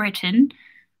in Britain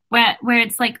where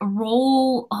it's like a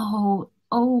roll.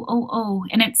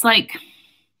 And it's like...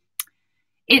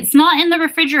 It's not in the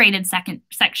refrigerated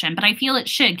section, but I feel it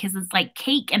should because it's like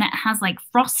cake and it has like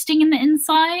frosting in the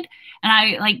inside. And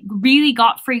I like really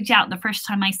got freaked out the first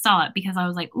time I saw it because I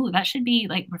was like, ooh, that should be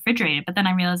like refrigerated. But then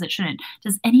I realized it shouldn't.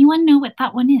 Does anyone know what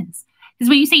that one is? Because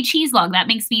when you say cheese log, that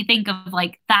makes me think of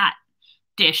like that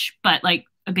dish, but like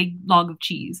a big log of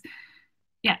cheese.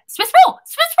 Yeah, Swiss roll.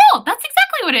 That's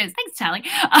exactly what it is. Thanks, Tally.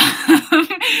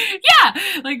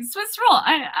 Yeah, like Swiss roll.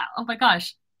 Oh my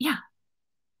gosh. Yeah.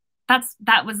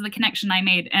 That was the connection I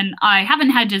made. And I haven't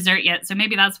had dessert yet, so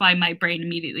maybe that's why my brain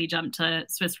immediately jumped to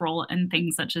Swiss roll and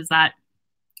things such as that.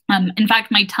 In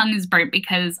fact, my tongue is burnt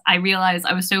because I realized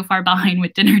I was so far behind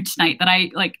with dinner tonight that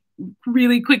I like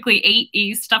really quickly ate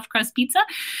a stuffed crust pizza,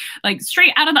 like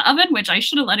straight out of the oven, which I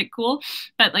should have let it cool.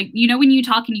 But like, you know, when you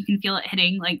talk and you can feel it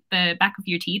hitting like the back of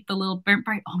your teeth, the little burnt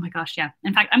part. Oh my gosh, yeah.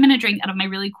 In fact, I'm going to drink out of my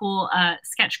really cool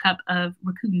sketch cup of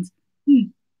raccoons.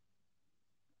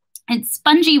 It's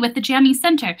spongy with the jammy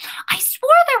center. I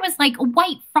swore there was like a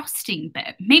white frosting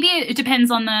bit. Maybe it depends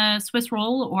on the Swiss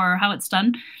roll or how it's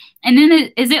done. And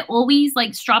then is it always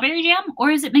like strawberry jam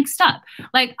or is it mixed up?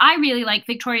 Like I really like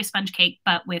Victoria sponge cake,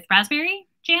 but with raspberry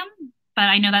jam. But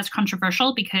I know that's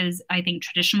controversial because I think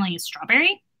traditionally it's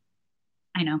strawberry.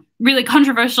 I know, really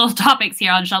controversial topics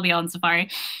here on Shelby on Safari.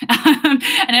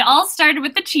 And it all started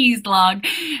with the cheese log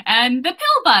and the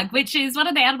pillbug, which is one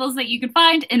of the animals that you can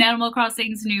find in Animal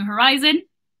Crossing's New Horizon.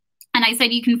 And I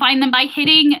said you can find them by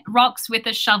hitting rocks with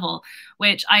a shovel,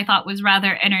 which I thought was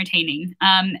rather entertaining.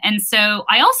 And so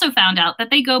I also found out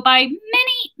that they go by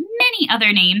many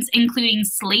other names, including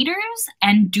slaters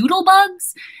and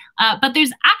doodlebugs. But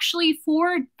there's actually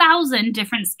 4,000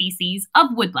 different species of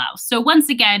woodlouse. So once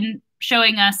again,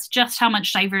 showing us just how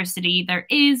much diversity there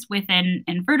is within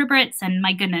invertebrates. And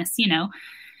my goodness, you know,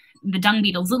 the dung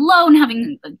beetles alone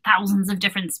having thousands of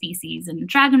different species and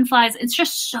dragonflies. It's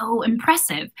just so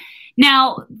impressive.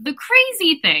 Now, the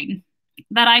crazy thing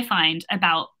that I find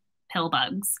about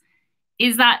pillbugs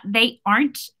is that they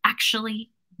aren't actually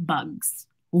bugs.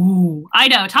 Ooh, I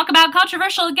know. Talk about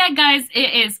controversial again, guys.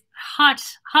 It is hot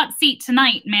seat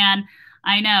tonight, man.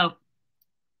 I know.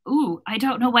 Ooh, I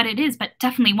don't know what it is, but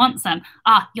definitely want some.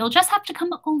 You'll just have to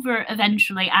come over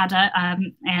eventually, Ada,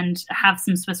 and have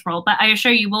some Swiss roll. But I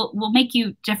assure you, we'll make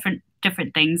you different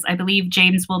things. I believe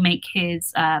James will make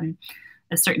his a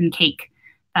certain cake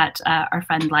that our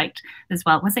friend liked as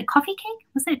well. Was it coffee cake?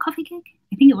 Was it coffee cake?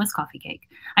 I think it was coffee cake.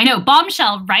 I know,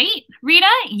 bombshell, right, Rita?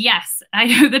 Yes, I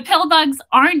know the pillbugs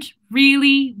aren't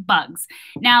really bugs.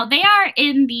 Now, they are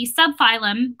in the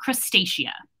subphylum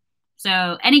Crustacea.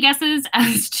 So any guesses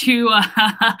as to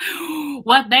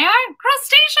what they are?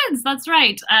 Crustaceans, that's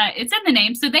right. It's in the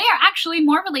name. So they are actually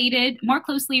more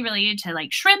closely related to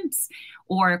like shrimps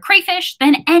or crayfish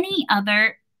than any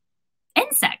other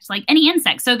insect, like any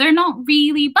insect. So they're not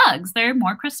really bugs. They're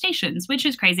more crustaceans, which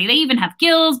is crazy. They even have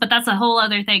gills, but that's a whole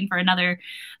other thing for another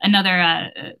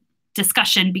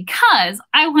discussion because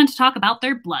I want to talk about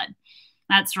their blood.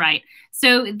 That's right.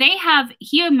 So they have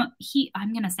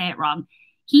I'm going to say it wrong,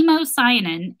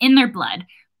 hemocyanin in their blood,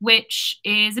 which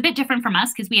is a bit different from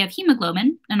us because we have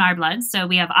hemoglobin in our blood, so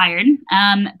we have iron.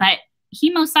 But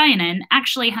hemocyanin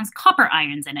actually has copper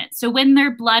ions in it. So when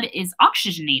their blood is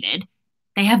oxygenated,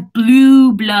 they have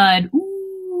blue blood.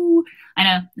 Ooh, I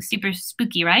know, super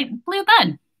spooky, right? Blue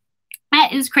blood.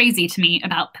 That is crazy to me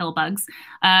about pill bugs.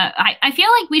 I feel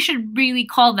like we should really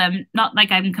call them, not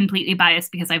like I'm completely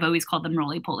biased because I've always called them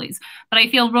roly-polies, but I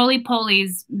feel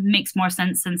roly-polies makes more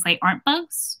sense since they aren't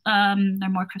bugs. They're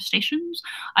more crustaceans.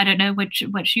 I don't know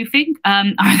what you think.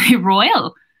 Are they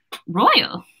royal?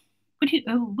 Royal?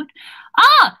 What?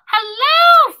 Ah,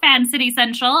 hello, Fan City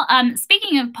Central.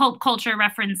 Speaking of pulp culture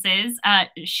references,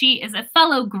 she is a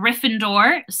fellow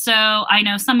Gryffindor, so I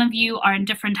know some of you are in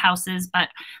different houses, but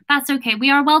that's okay.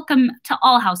 We are welcome to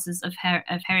all houses of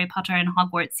Harry Potter and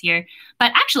Hogwarts here.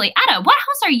 But actually, Ada, what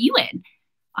house are you in?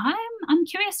 I'm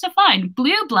curious to find.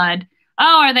 Blue blood.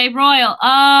 Oh, are they royal?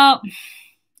 Oh,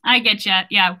 I get you.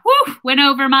 Yeah, whew, went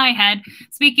over my head.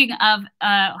 Speaking of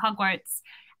Hogwarts,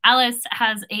 Alice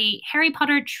has a Harry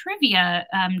Potter trivia,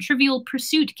 Trivial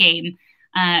Pursuit game,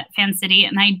 Fan City,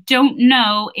 and I don't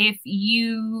know if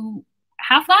you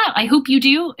have that. I hope you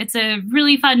do. It's a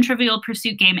really fun Trivial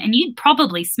Pursuit game, and you'd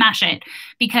probably smash it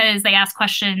because they ask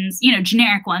questions, you know,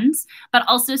 generic ones, but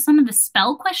also some of the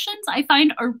spell questions I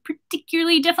find are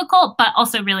particularly difficult, but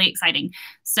also really exciting.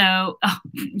 So,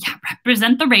 yeah,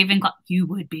 represent the Ravenclaw. You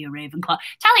would be a Ravenclaw.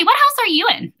 Tally, what house are you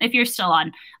in if you're still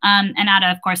on? And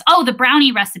Ada, of course. Oh, the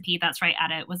brownie recipe. That's right,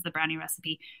 Ada. It was the brownie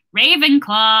recipe.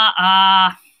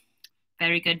 Ravenclaw.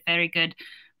 Very good, very good.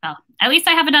 Well, at least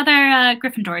I have another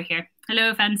Gryffindor here.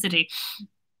 Hello, Fan City.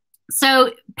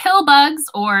 So pill bugs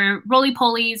or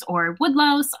roly-polies or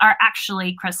woodlouse are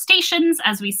actually crustaceans,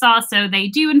 as we saw, so they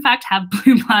do in fact have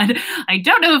blue blood. I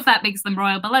don't know if that makes them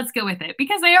royal, but let's go with it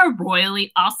because they are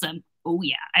royally awesome. Oh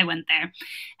yeah, I went there.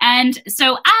 And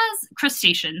so as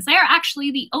crustaceans, they are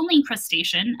actually the only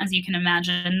crustacean, as you can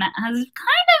imagine, that has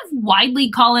kind of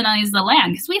widely colonized the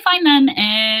land because we find them,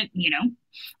 you know,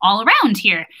 all around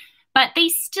here. But they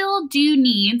still do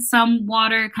need some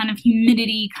water, kind of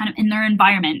humidity kind of in their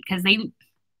environment because they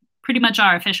pretty much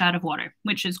are a fish out of water,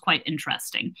 which is quite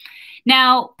interesting.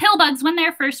 Now, pill bugs, when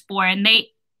they're first born,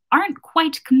 they aren't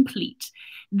quite complete.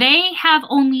 They have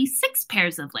only 6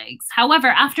 pairs of legs. However,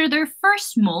 after their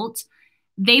first molt,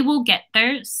 they will get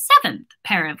their 7th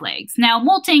pair of legs. Now,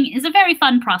 molting is a very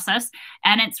fun process,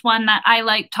 and it's one that I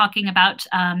like talking about.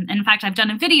 In fact, I've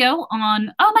done a video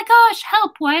on, oh my gosh,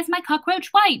 help, why is my cockroach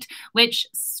white? Which,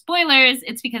 spoilers,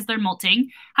 it's because they're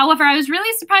molting. However, I was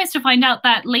really surprised to find out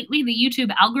that lately the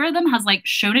YouTube algorithm has like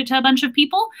shown it to a bunch of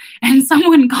people, and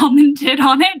someone commented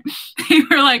on it. They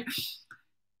were like,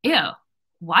 ew.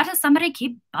 Why does somebody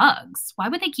keep bugs? Why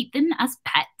would they keep them as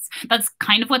pets? That's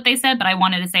kind of what they said, but I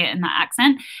wanted to say it in that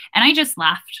accent. And I just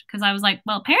laughed because I was like,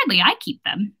 well, apparently I keep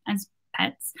them as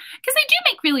pets because they do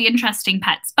make really interesting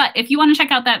pets. But if you want to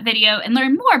check out that video and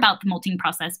learn more about the molting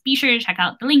process, be sure to check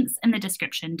out the links in the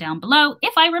description down below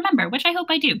if I remember, which I hope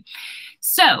I do.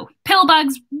 So pill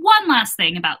bugs, one last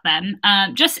thing about them,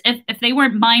 just if they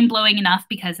weren't mind-blowing enough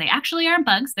because they actually aren't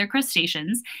bugs, they're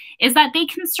crustaceans, is that they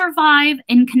can survive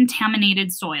in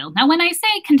contaminated soil. Now, when I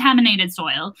say contaminated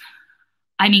soil,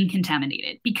 I mean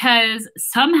contaminated because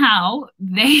somehow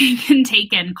they can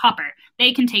take in copper,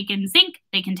 they can take in zinc,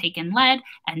 they can take in lead,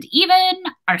 and even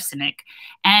arsenic.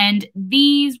 And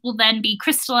these will then be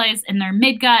crystallized in their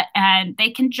midgut, and they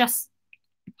can just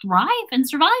thrive and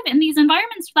survive in these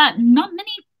environments that not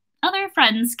many other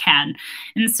friends can.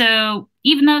 And so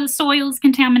even though the soil is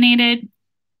contaminated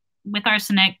with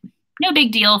arsenic, no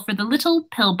big deal for the little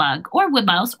pill bug or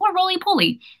woodlouse or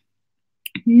roly-poly.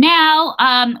 Now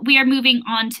we are moving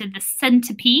on to the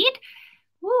centipede.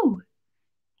 Ooh,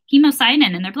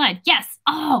 hemocyanin in their blood. Yes.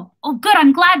 Oh, good.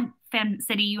 I'm glad, Fan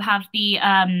City, you have the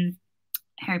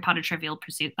Harry Potter Trivial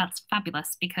Pursuit. That's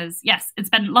fabulous because, yes, it's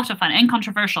been a lot of fun and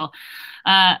controversial.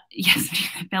 Yes,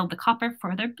 they build the copper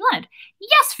for their blood.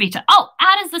 Yes, Vita. Oh,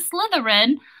 Ada's the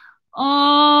Slytherin. Oh,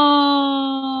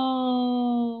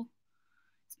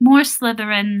 more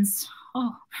Slytherins.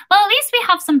 Oh, well, at least we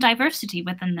have some diversity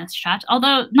within this chat,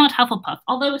 although not Hufflepuff.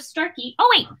 Although Starkey.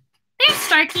 Oh, wait. There's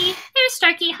Starkey. There's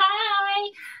Starkey.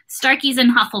 Hi. Starkey's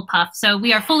in Hufflepuff. So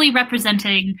we are fully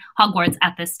representing Hogwarts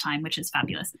at this time, which is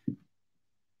fabulous.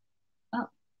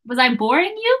 Was I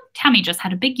boring you? Tammy just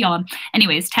had a big yawn.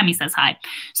 Anyways, Tammy says hi.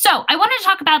 So I wanted to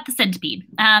talk about the centipede.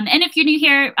 And if you're new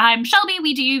here, I'm Shelby.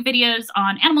 We do videos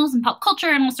on animals and pop culture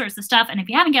and all sorts of stuff. And if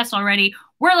you haven't guessed already,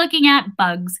 we're looking at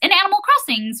bugs in Animal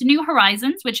Crossing's New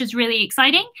Horizons, which is really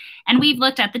exciting. And we've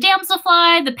looked at the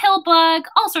damselfly, the pillbug,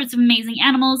 all sorts of amazing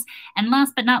animals. And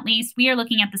last but not least, we are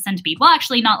looking at the centipede. Well,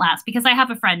 actually not last, because I have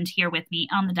a friend here with me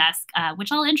on the desk,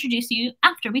 which I'll introduce you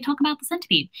after we talk about the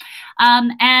centipede.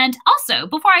 And also,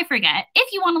 before I forget,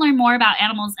 if you want to learn more about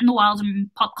animals in the wild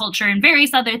and pop culture and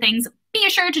various other things, be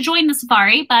sure to join the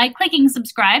safari by clicking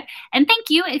subscribe. And thank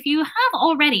you if you have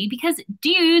already, because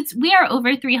dudes, we are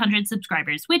over 300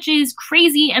 subscribers, which is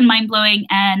crazy and mind-blowing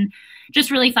and just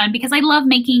really fun because I love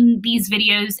making these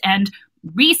videos and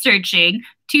researching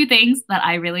two things that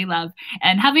I really love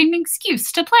and having an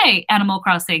excuse to play Animal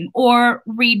Crossing or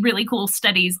read really cool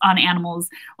studies on animals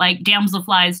like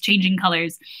damselflies changing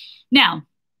colors. Now,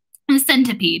 the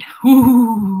centipede.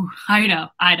 Ooh, I know.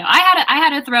 I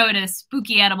had to throw in a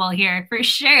spooky animal here for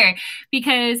sure,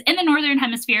 because in the Northern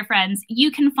Hemisphere, friends,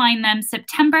 you can find them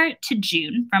September to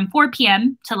June from 4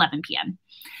 p.m. to 11 p.m.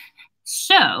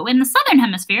 So in the Southern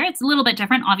Hemisphere, it's a little bit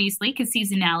different, obviously, because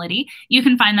seasonality. You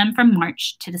can find them from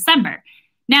March to December.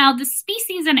 Now, the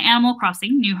species in Animal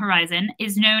Crossing New Horizon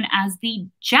is known as the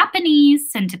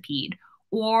Japanese centipede,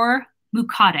 or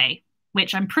mukade,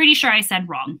 which I'm pretty sure I said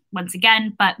wrong once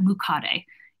again, but mukade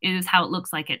is how it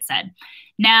looks like it said.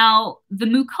 Now, the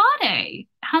mukade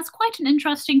has quite an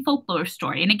interesting folklore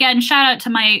story. And again, shout out to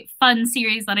my fun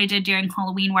series that I did during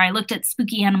Halloween where I looked at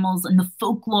spooky animals and the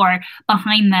folklore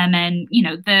behind them and, you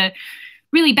know, the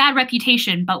really bad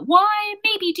reputation. But why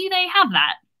maybe do they have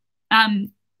that?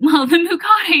 Well, the mukade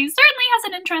certainly has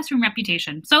an interesting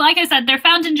reputation. So like I said, they're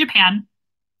found in Japan.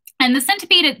 And the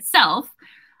centipede itself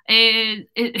is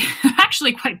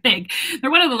actually quite big.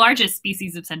 They're one of the largest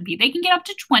species of centipede. They can get up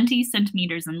to 20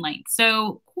 centimeters in length,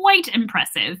 so quite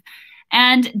impressive.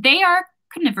 And they are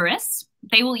carnivorous.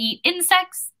 They will eat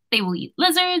insects, they will eat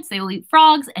lizards, they will eat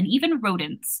frogs, and even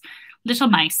rodents, little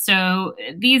mice. So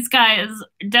these guys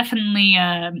definitely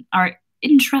are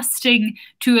interesting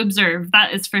to observe,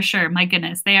 that is for sure. My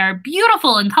goodness, they are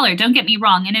beautiful in color, don't get me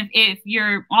wrong. And if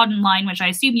you're online, which I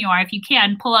assume you are, if you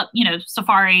can, pull up, you know,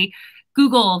 Safari,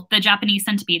 Google the Japanese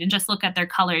centipede and just look at their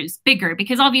colors bigger,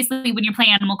 because obviously when you're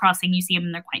playing Animal Crossing, you see them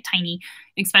and they're quite tiny,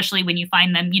 especially when you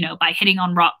find them, you know, by hitting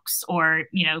on rocks or,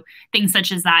 you know, things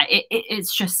such as that.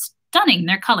 It's just stunning,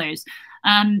 their colors.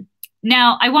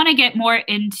 Now, I want to get more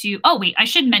into, oh wait, I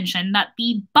should mention that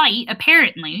the bite,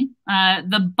 apparently,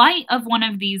 the bite of one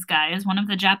of these guys, one of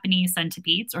the Japanese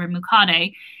centipedes, or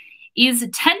mukade, is 10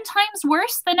 times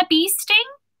worse than a bee sting.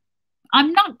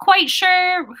 I'm not quite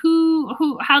sure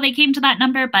how they came to that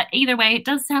number, but either way, it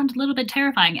does sound a little bit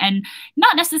terrifying and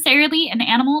not necessarily an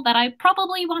animal that I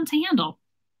probably want to handle.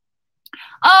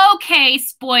 Okay,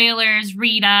 spoilers,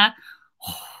 Rita.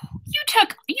 You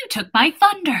took my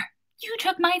thunder. You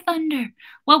took my thunder.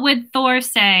 What would Thor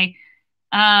say?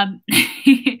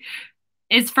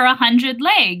 Is for 100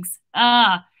 legs.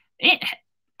 I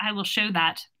will show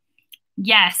that.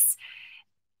 Yes.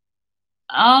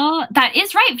 Oh, that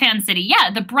is right, Fan City.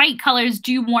 Yeah, the bright colors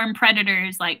do warn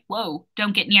predators like, whoa,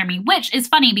 don't get near me, which is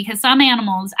funny because some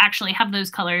animals actually have those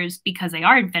colors because they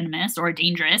are venomous or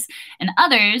dangerous, and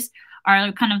others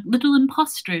are kind of little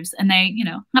imposters and they, you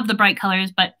know, have the bright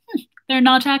colors, but they're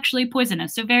not actually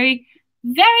poisonous. So very,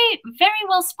 very, very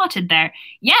well spotted there.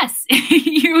 Yes,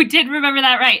 you did remember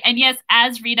that right. And yes,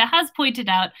 as Rita has pointed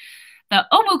out, the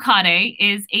omukade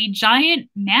is a giant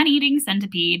man-eating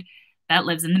centipede that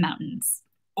lives in the mountains.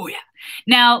 Oh, yeah.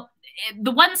 Now,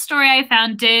 the one story I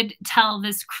found did tell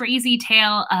this crazy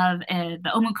tale of the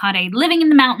omukade living in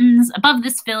the mountains above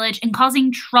this village and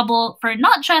causing trouble for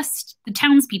not just the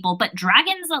townspeople, but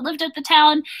dragons that lived at the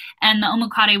town. And the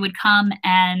omukade would come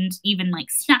and even like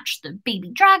snatch the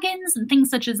baby dragons and things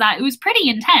such as that. It was pretty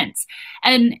intense.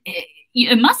 And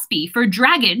it must be for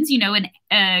dragons, you know,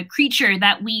 a creature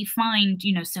that we find,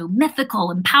 you know, so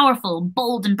mythical and powerful and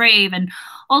bold and brave and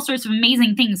all sorts of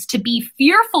amazing things, to be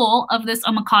fearful of this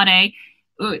omukade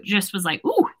just was like,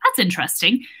 ooh, that's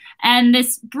interesting. And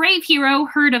this brave hero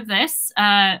heard of this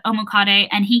omukade,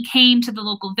 and he came to the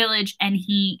local village and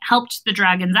he helped the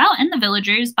dragons out and the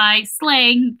villagers by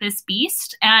slaying this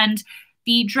beast. And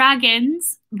the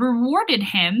dragons rewarded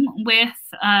him with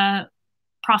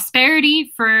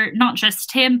prosperity for not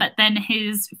just him, but then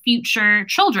his future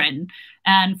children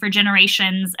and for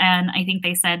generations. And I think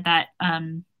they said that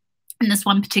in this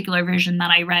one particular version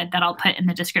that I read that I'll put in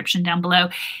the description down below,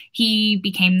 he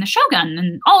became the shogun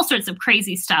and all sorts of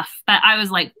crazy stuff. But I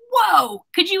was like, whoa,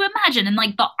 could you imagine? And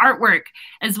like the artwork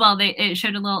as well, it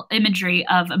showed a little imagery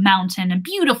of a mountain, a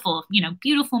beautiful, you know,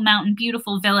 beautiful mountain,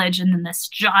 beautiful village, and then this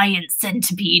giant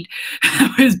centipede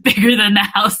was bigger than the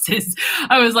houses.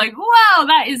 I was like, wow,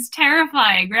 that is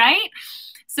terrifying, right?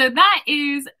 So that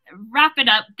is wrapping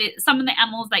up some of the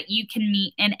animals that you can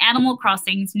meet in Animal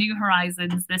Crossing's New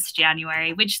Horizons this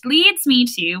January, which leads me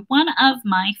to one of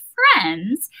my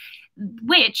friends,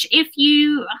 which if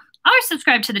you are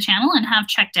subscribed to the channel and have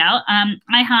checked out,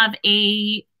 I have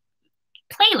a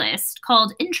playlist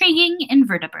called Intriguing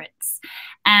Invertebrates.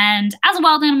 And as a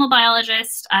wild animal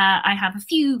biologist, I have a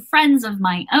few friends of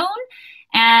my own.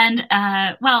 And,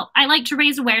 well, I like to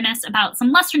raise awareness about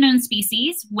some lesser known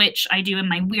species, which I do in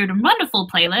my Weird and Wonderful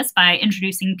playlist by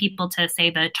introducing people to, say,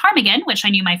 the ptarmigan, which I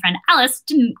knew my friend Alice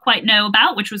didn't quite know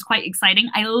about, which was quite exciting.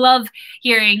 I love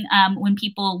hearing when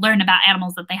people learn about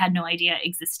animals that they had no idea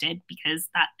existed, because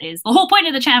that is the whole point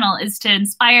of the channel, is to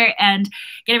inspire and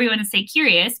get everyone to stay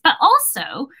curious, but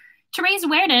also to raise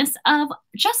awareness of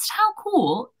just how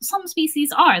cool some species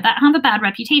are that have a bad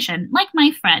reputation, like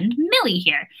my friend Millie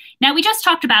here. Now, we just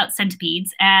talked about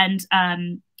centipedes and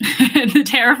the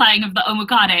terrifying of the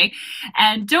omokade,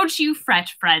 and don't you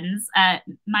fret, friends.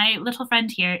 My little friend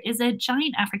here is a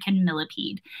giant African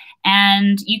millipede,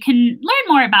 and you can learn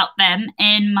more about them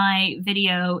in my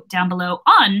video down below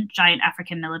on giant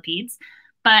African millipedes.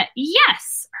 But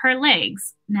yes, her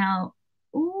legs. Now,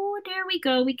 oh, there we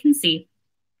go, we can see.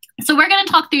 So we're going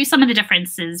to talk through some of the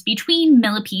differences between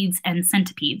millipedes and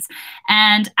centipedes.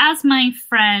 And as my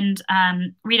friend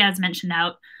Rita has mentioned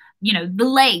out, you know, the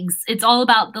legs, it's all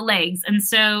about the legs. And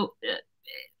so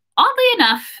oddly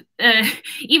enough,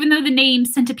 even though the name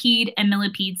centipede and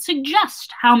millipede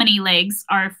suggest how many legs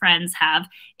our friends have,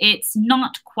 it's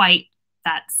not quite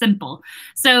that simple.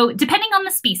 So depending on the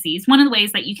species, one of the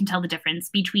ways that you can tell the difference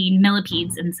between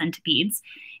millipedes and centipedes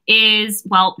is,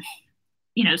 well,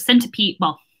 you know, centipede,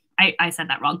 well, I said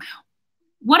that wrong.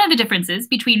 One of the differences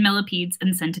between millipedes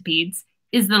and centipedes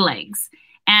is the legs.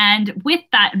 And with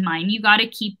that in mind, you got to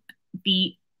keep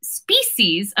the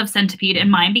species of centipede in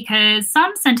mind, because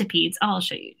some centipedes, oh, I'll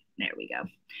show you. There we go.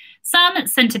 Some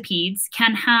centipedes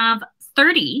can have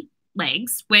 30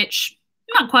 legs, which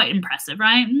not quite impressive,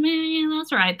 right?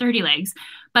 That's all right, 30 legs.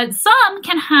 But some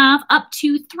can have up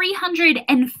to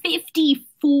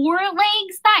 354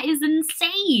 legs. That is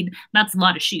insane. That's a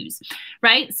lot of shoes,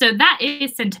 right? So that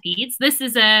is centipedes. This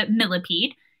is a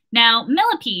millipede. Now,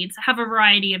 millipedes have a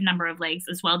variety of number of legs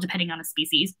as well, depending on a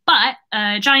species, but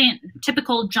a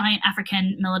typical giant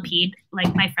African millipede,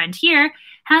 like my friend here,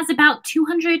 has about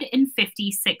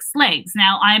 256 legs.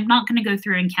 Now, I'm not going to go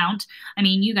through and count. I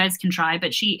mean, you guys can try,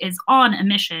 but she is on a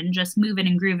mission, just moving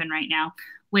and grooving right now,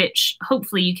 which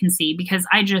hopefully you can see, because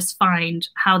I just find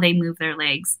how they move their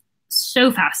legs so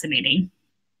fascinating.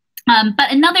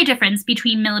 But another difference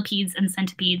between millipedes and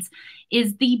centipedes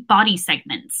is the body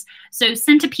segments. So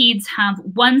centipedes have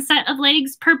one set of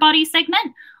legs per body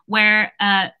segment, where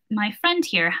my friend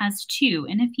here has two.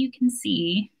 And if you can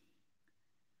see,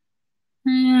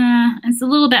 it's a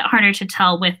little bit harder to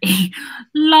tell with a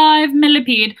live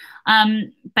millipede,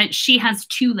 but she has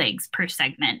 2 legs per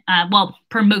segment. Well,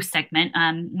 per most segment.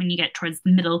 When you get towards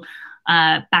the middle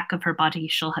back of her body,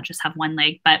 she'll just have 1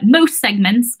 leg, but most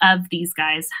segments of these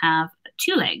guys have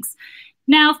 2 legs.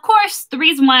 Now, of course, the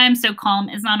reason why I'm so calm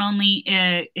is not only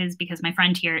is because my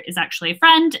friend here is actually a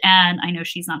friend, and I know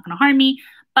she's not going to harm me,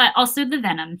 but also the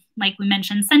venom. Like we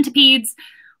mentioned, centipedes,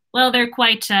 well, they're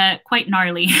quite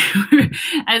gnarly.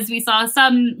 As we saw,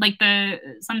 some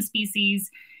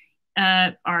species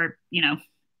are, you know,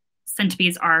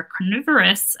 centipedes are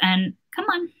carnivorous, and come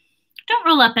on, don't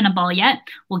roll up in a ball yet.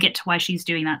 We'll get to why she's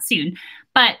doing that soon.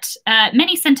 But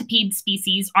many centipede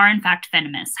species are in fact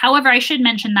venomous. However, I should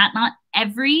mention that not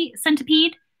every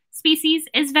centipede species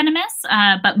is venomous,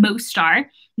 but most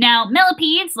are. Now,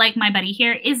 millipedes, like my buddy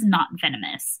here, is not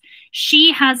venomous.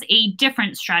 She has a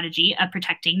different strategy of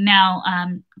protecting. Now,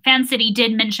 Fan City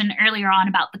did mention earlier on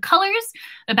about the colors,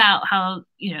 about how,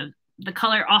 you know, the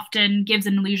color often gives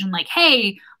an illusion like,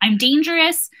 hey, I'm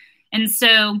dangerous. And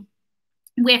so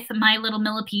with my little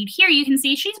millipede here, you can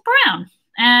see she's brown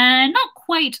and not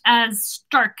quite as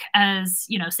stark as,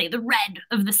 you know, say the red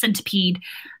of the centipede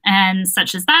and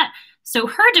such as that. So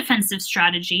her defensive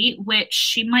strategy, which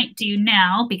she might do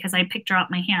now because I picked her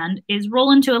up my hand, is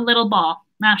roll into a little ball.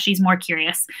 Now she's more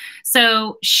curious.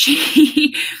 So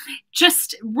she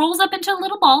just rolls up into a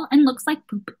little ball and looks like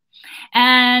poop.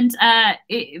 And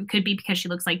it could be because she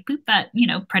looks like poop that, you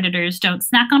know, predators don't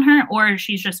snack on her, or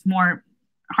she's just more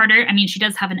harder. I mean, she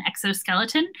does have an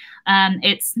exoskeleton.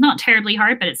 It's not terribly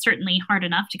hard, but it's certainly hard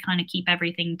enough to kind of keep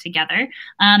everything together.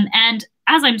 And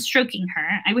as I'm stroking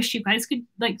her, I wish you guys could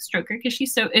like stroke her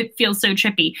because it feels so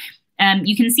trippy.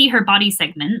 You can see her body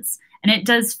segments, and it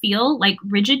does feel like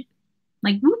rigid,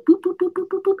 like whoop, whoop, whoop, whoop,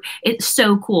 whoop, whoop. It's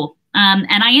so cool.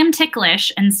 And I am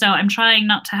ticklish, and so I'm trying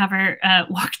not to have her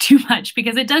walk too much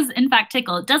because it does, in fact,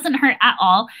 tickle. It doesn't hurt at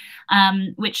all,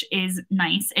 which is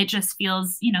nice. It just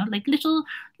feels, you know, like little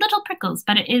prickles,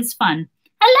 but it is fun.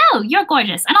 Hello, you're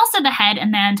gorgeous. And also the head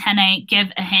and the antennae give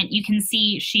a hint. You can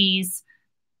see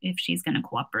if she's going to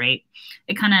cooperate,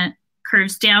 it kind of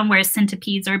curves down, whereas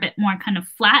centipedes are a bit more kind of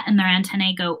flat and their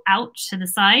antennae go out to the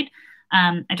side.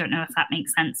 I don't know if that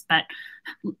makes sense, but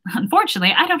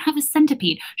unfortunately, I don't have a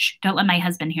centipede. Shh, don't let my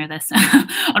husband hear this.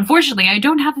 Unfortunately, I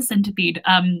don't have a centipede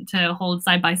to hold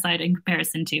side by side in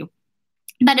comparison to.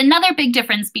 But another big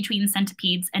difference between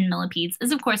centipedes and millipedes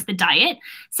is, of course, the diet.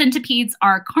 Centipedes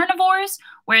are carnivores,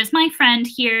 whereas my friend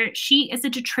here, she is a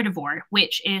detritivore,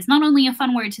 which is not only a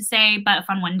fun word to say, but a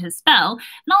fun one to spell,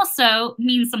 and also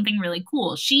means something really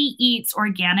cool. She eats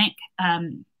organic,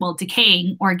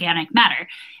 decaying organic matter.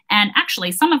 And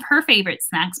actually, some of her favorite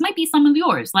snacks might be some of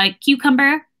yours, like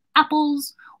cucumber,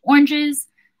 apples, oranges.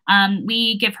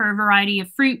 We give her a variety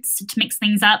of fruits to mix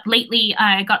things up. Lately,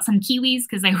 I got some kiwis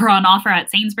because they were on offer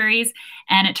at Sainsbury's,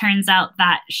 and it turns out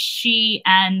that she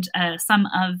and some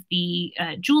of the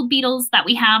jeweled beetles that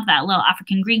we have, that little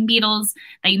African green beetles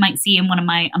that you might see in one of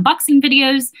my unboxing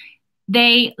videos,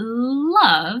 they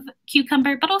love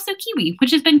cucumber, but also kiwi,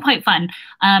 which has been quite fun.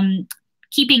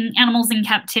 Keeping animals in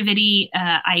captivity,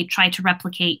 I try to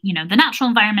replicate, you know, the natural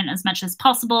environment as much as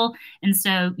possible. And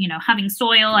so, you know, having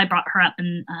soil, I brought her up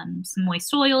in some moist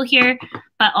soil here,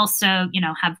 but also, you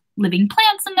know, have living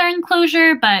plants in their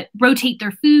enclosure, but rotate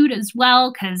their food as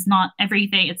well, because not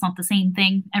everything, it's not the same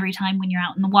thing every time when you're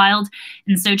out in the wild.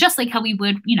 And so just like how we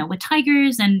would, you know, with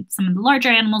tigers and some of the larger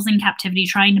animals in captivity,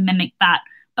 trying to mimic that,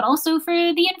 but also for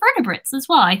the invertebrates as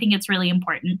well. I think it's really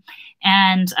important.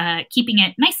 And keeping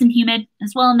it nice and humid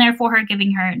as well in there for her,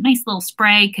 giving her a nice little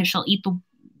spray because she'll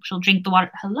drink the water.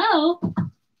 Hello?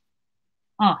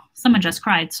 Oh, someone just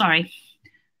cried, sorry.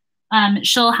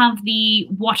 She'll have the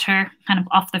water kind of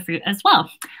off the fruit as well.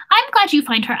 I'm glad you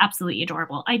find her absolutely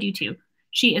adorable. I do too.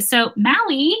 She is so,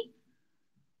 Maui,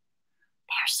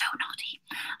 they're so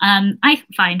naughty. I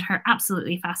find her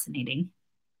absolutely fascinating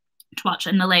to watch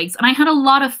in the legs. And I had a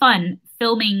lot of fun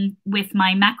filming with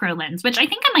my macro lens, which I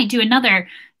think I might do another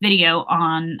video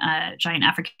on giant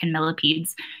African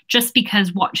millipedes, just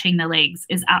because watching the legs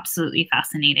is absolutely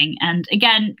fascinating. And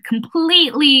again,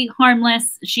 completely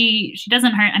harmless. She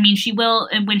doesn't hurt. I mean, she will,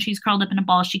 when she's curled up in a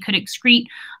ball, she could excrete,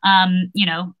 you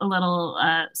know, a little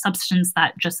substance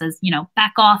that just says, you know,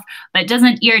 back off, but it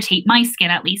doesn't irritate my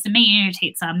skin, at least. It may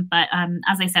irritate some, but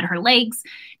as I said, her legs,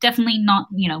 definitely not,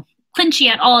 you know, clinchy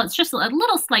at all. It's just a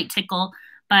little slight tickle,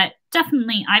 but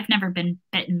definitely I've never been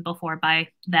bitten before by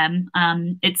them.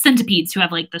 It's centipedes who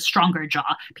have like the stronger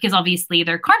jaw because obviously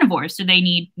they're carnivores, so they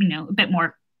need, you know, a bit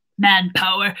more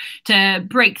manpower to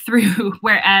break through,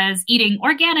 whereas eating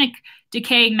organic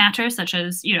decaying matter such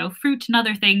as, you know, fruit and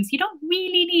other things, you don't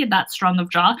really need that strong of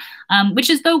jaw, which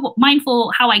is though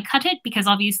mindful how I cut it, because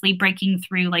obviously breaking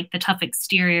through like the tough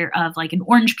exterior of like an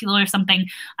orange peel or something,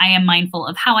 I am mindful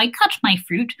of how I cut my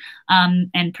fruit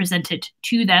and present it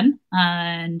to them,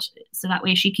 and so that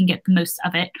way she can get the most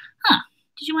of it.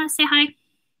 Did you want to say hi?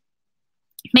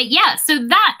 But yeah, so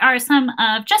that are some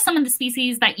of the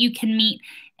species that you can meet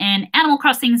in Animal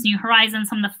Crossing's New Horizons,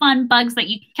 some of the fun bugs that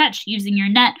you can catch using your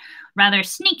net, rather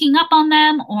sneaking up on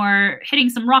them or hitting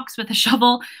some rocks with a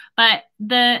shovel. But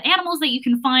the animals that you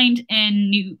can find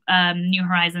in New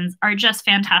Horizons are just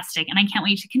fantastic. And I can't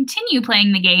wait to continue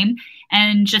playing the game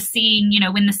and just seeing, you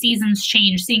know, when the seasons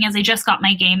change, seeing as I just got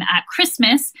my game at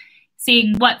Christmas,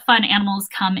 seeing what fun animals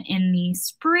come in the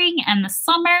spring and the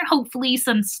summer, hopefully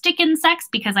some stick insects,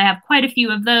 because I have quite a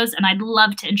few of those, and I'd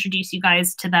love to introduce you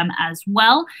guys to them as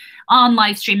well on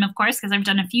live stream, of course, because I've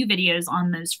done a few videos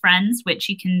on those friends, which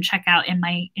you can check out in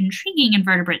my Intriguing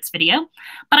Invertebrates video.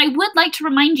 But I would like to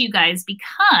remind you guys,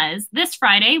 because this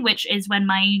Friday, which is when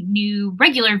my new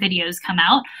regular videos come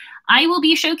out, I will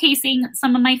be showcasing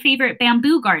some of my favorite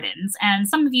bamboo gardens, and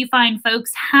some of you fine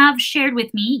folks have shared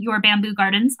with me your bamboo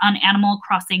gardens on Animal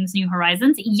Crossing's New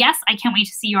Horizons. Yes, I can't wait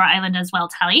to see your island as well,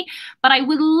 Tally, but I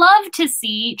would love to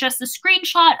see just a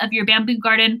screenshot of your bamboo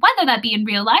garden, whether that be in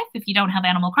real life if you don't have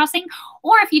Animal Crossing,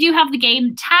 or if you do have the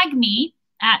game, tag me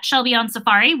at Shelby on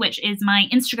Safari, which is my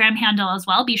Instagram handle as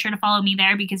well. Be sure to follow me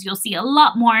there because you'll see a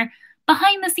lot more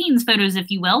behind the scenes photos,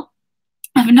 if you will.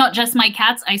 Not just my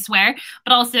cats, I swear,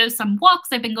 but also some walks.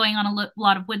 I've been going on a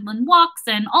lot of woodland walks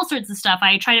and all sorts of stuff.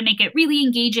 I try to make it really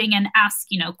engaging and ask,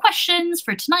 you know, questions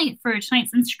for tonight's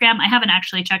Instagram. I haven't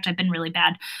actually checked. I've been really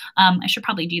bad. I should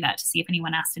probably do that to see if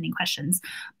anyone asked any questions.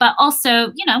 But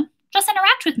also, you know, just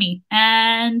interact with me.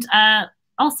 And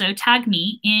also tag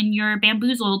me in your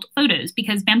Bamboozled photos,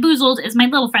 because Bamboozled is my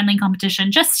little friendly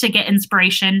competition just to get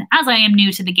inspiration as I am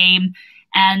new to the game.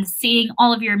 And seeing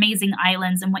all of your amazing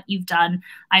islands and what you've done,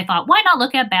 I thought, why not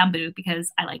look at bamboo,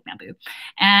 because I like bamboo.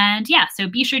 And yeah, so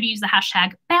be sure to use the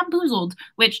hashtag bamboozled,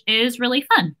 which is really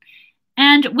fun.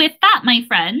 And with that, my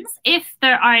friends, if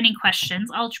there are any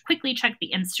questions, I'll quickly check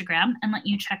the Instagram and let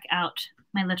you check out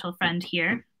my little friend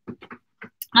here.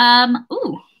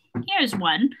 Ooh, here's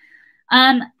one.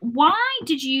 Why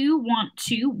did you want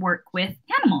to work with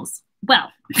animals?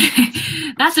 Well,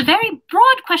 that's a very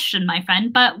broad question, my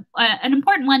friend, but an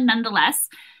important one nonetheless.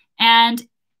 And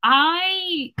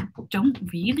I don't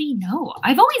really know.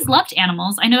 I've always loved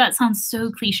animals. I know that sounds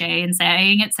so cliche, and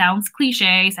saying it sounds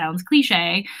cliche,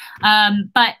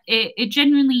 but it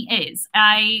genuinely is.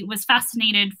 I was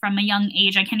fascinated from a young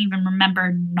age. I can't even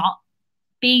remember not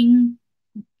being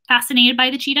fascinated by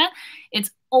the cheetah.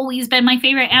 It's always been my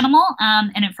favorite animal,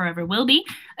 and it forever will be,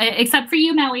 except for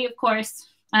you, Maui, of course.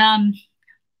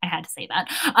 I had to say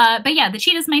that. But yeah, the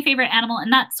cheetah is my favorite animal,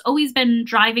 and that's always been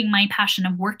driving my passion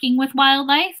of working with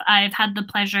wildlife. I've had the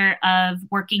pleasure of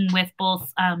working with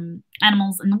both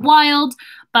animals in the wild,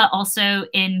 but also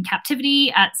in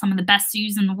captivity at some of the best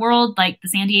zoos in the world, like the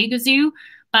San Diego Zoo,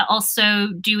 but also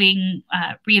doing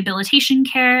rehabilitation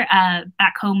care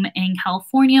back home in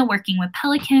California, working with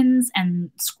pelicans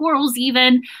and squirrels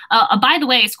even. By the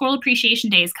way, Squirrel Appreciation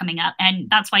Day is coming up, and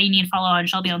that's why you need to follow on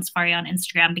Shelby on Safari on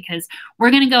Instagram, because we're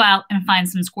going to go out and find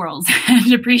some squirrels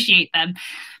and appreciate them.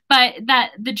 But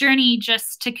that the journey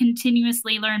just to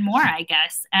continuously learn more, I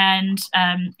guess. And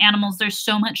animals, there's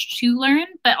so much to learn,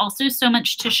 but also so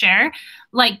much to share.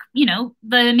 Like, you know,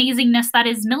 the amazingness that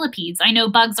is millipedes. I know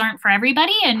bugs aren't for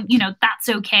everybody, and, you know, that's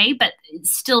okay, but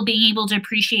still being able to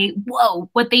appreciate, whoa,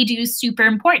 what they do is super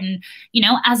important, you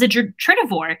know, as a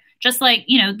tridivore. Just like,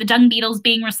 you know, the dung beetles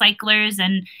being recyclers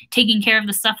and taking care of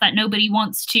the stuff that nobody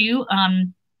wants to.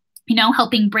 You know,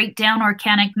 helping break down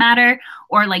organic matter,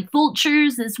 or like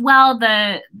vultures as well,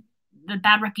 the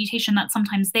bad reputation that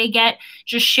sometimes they get,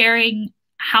 just sharing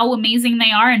how amazing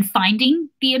they are and finding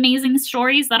the amazing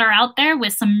stories that are out there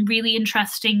with some really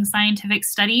interesting scientific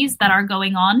studies that are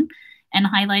going on, and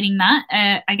highlighting that.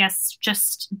 I guess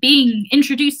just being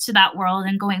introduced to that world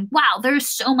and going, wow, there's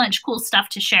so much cool stuff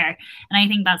to share. And I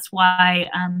think that's why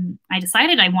I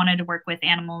decided I wanted to work with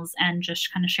animals and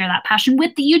just kind of share that passion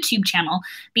with the YouTube channel,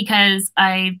 because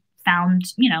I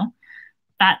found, you know,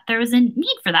 that there was a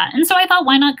need for that. And so I thought,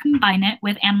 why not combine it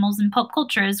with animals and pop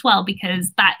culture as well,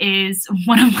 because that is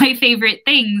one of my favorite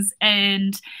things.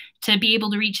 And to be able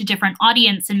to reach a different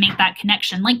audience and make that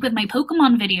connection, like with my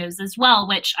Pokemon videos as well,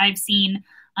 which I've seen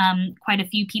quite a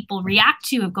few people react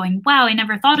to, of going, wow, I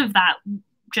never thought of that,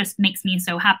 just makes me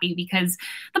so happy, because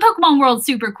the Pokemon world's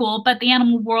super cool, but the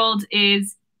animal world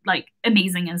is like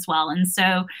amazing as well. And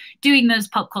so doing those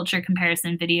pop culture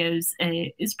comparison videos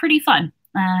is pretty fun.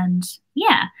 And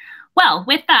yeah, well,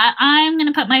 with that, I'm going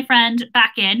to put my friend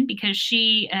back in, because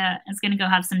she is going to go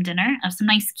have some dinner of some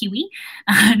nice kiwi.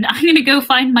 And I'm going to go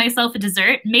find myself a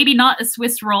dessert. Maybe not a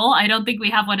Swiss roll. I don't think we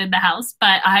have one in the house,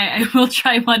 but I will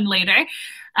try one later.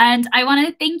 And I want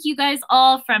to thank you guys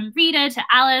all, from Rita to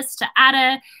Alice to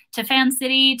Ada to Fan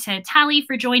City to Tally,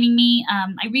 for joining me.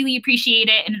 I really appreciate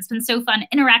it, and it's been so fun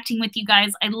interacting with you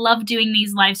guys. I love doing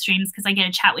these live streams because I get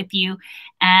to chat with you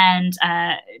and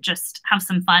just have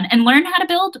some fun and learn how to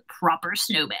build proper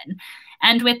snowmen.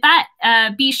 And with that,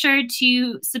 be sure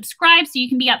to subscribe so you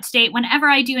can be up to date whenever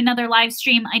I do another live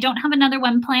stream. I don't have another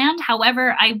one planned.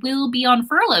 However, I will be on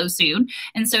furlough soon,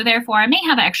 and so therefore I may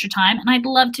have extra time, and I'd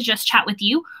love to just chat with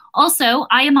you. Also,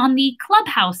 I am on the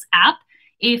Clubhouse app.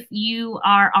 If you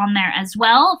are on there as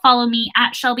well, follow me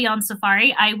at Shelby on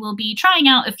Safari. I will be trying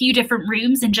out a few different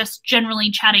rooms and just generally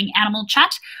chatting animal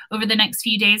chat over the next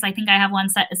few days. I think I have one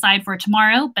set aside for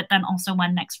tomorrow, but then also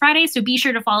one next Friday. So be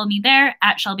sure to follow me there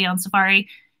at Shelby on Safari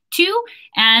too.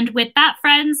 And with that,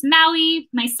 friends, Maui,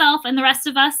 myself, and the rest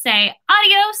of us say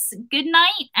adios, good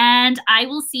night, and I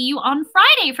will see you on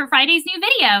Friday for Friday's new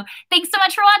video. Thanks so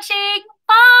much for watching.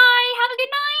 Bye. Have a good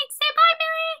night. Say bye,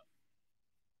 Millie.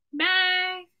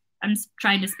 Bye. I'm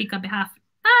trying to speak on behalf.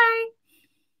 Bye.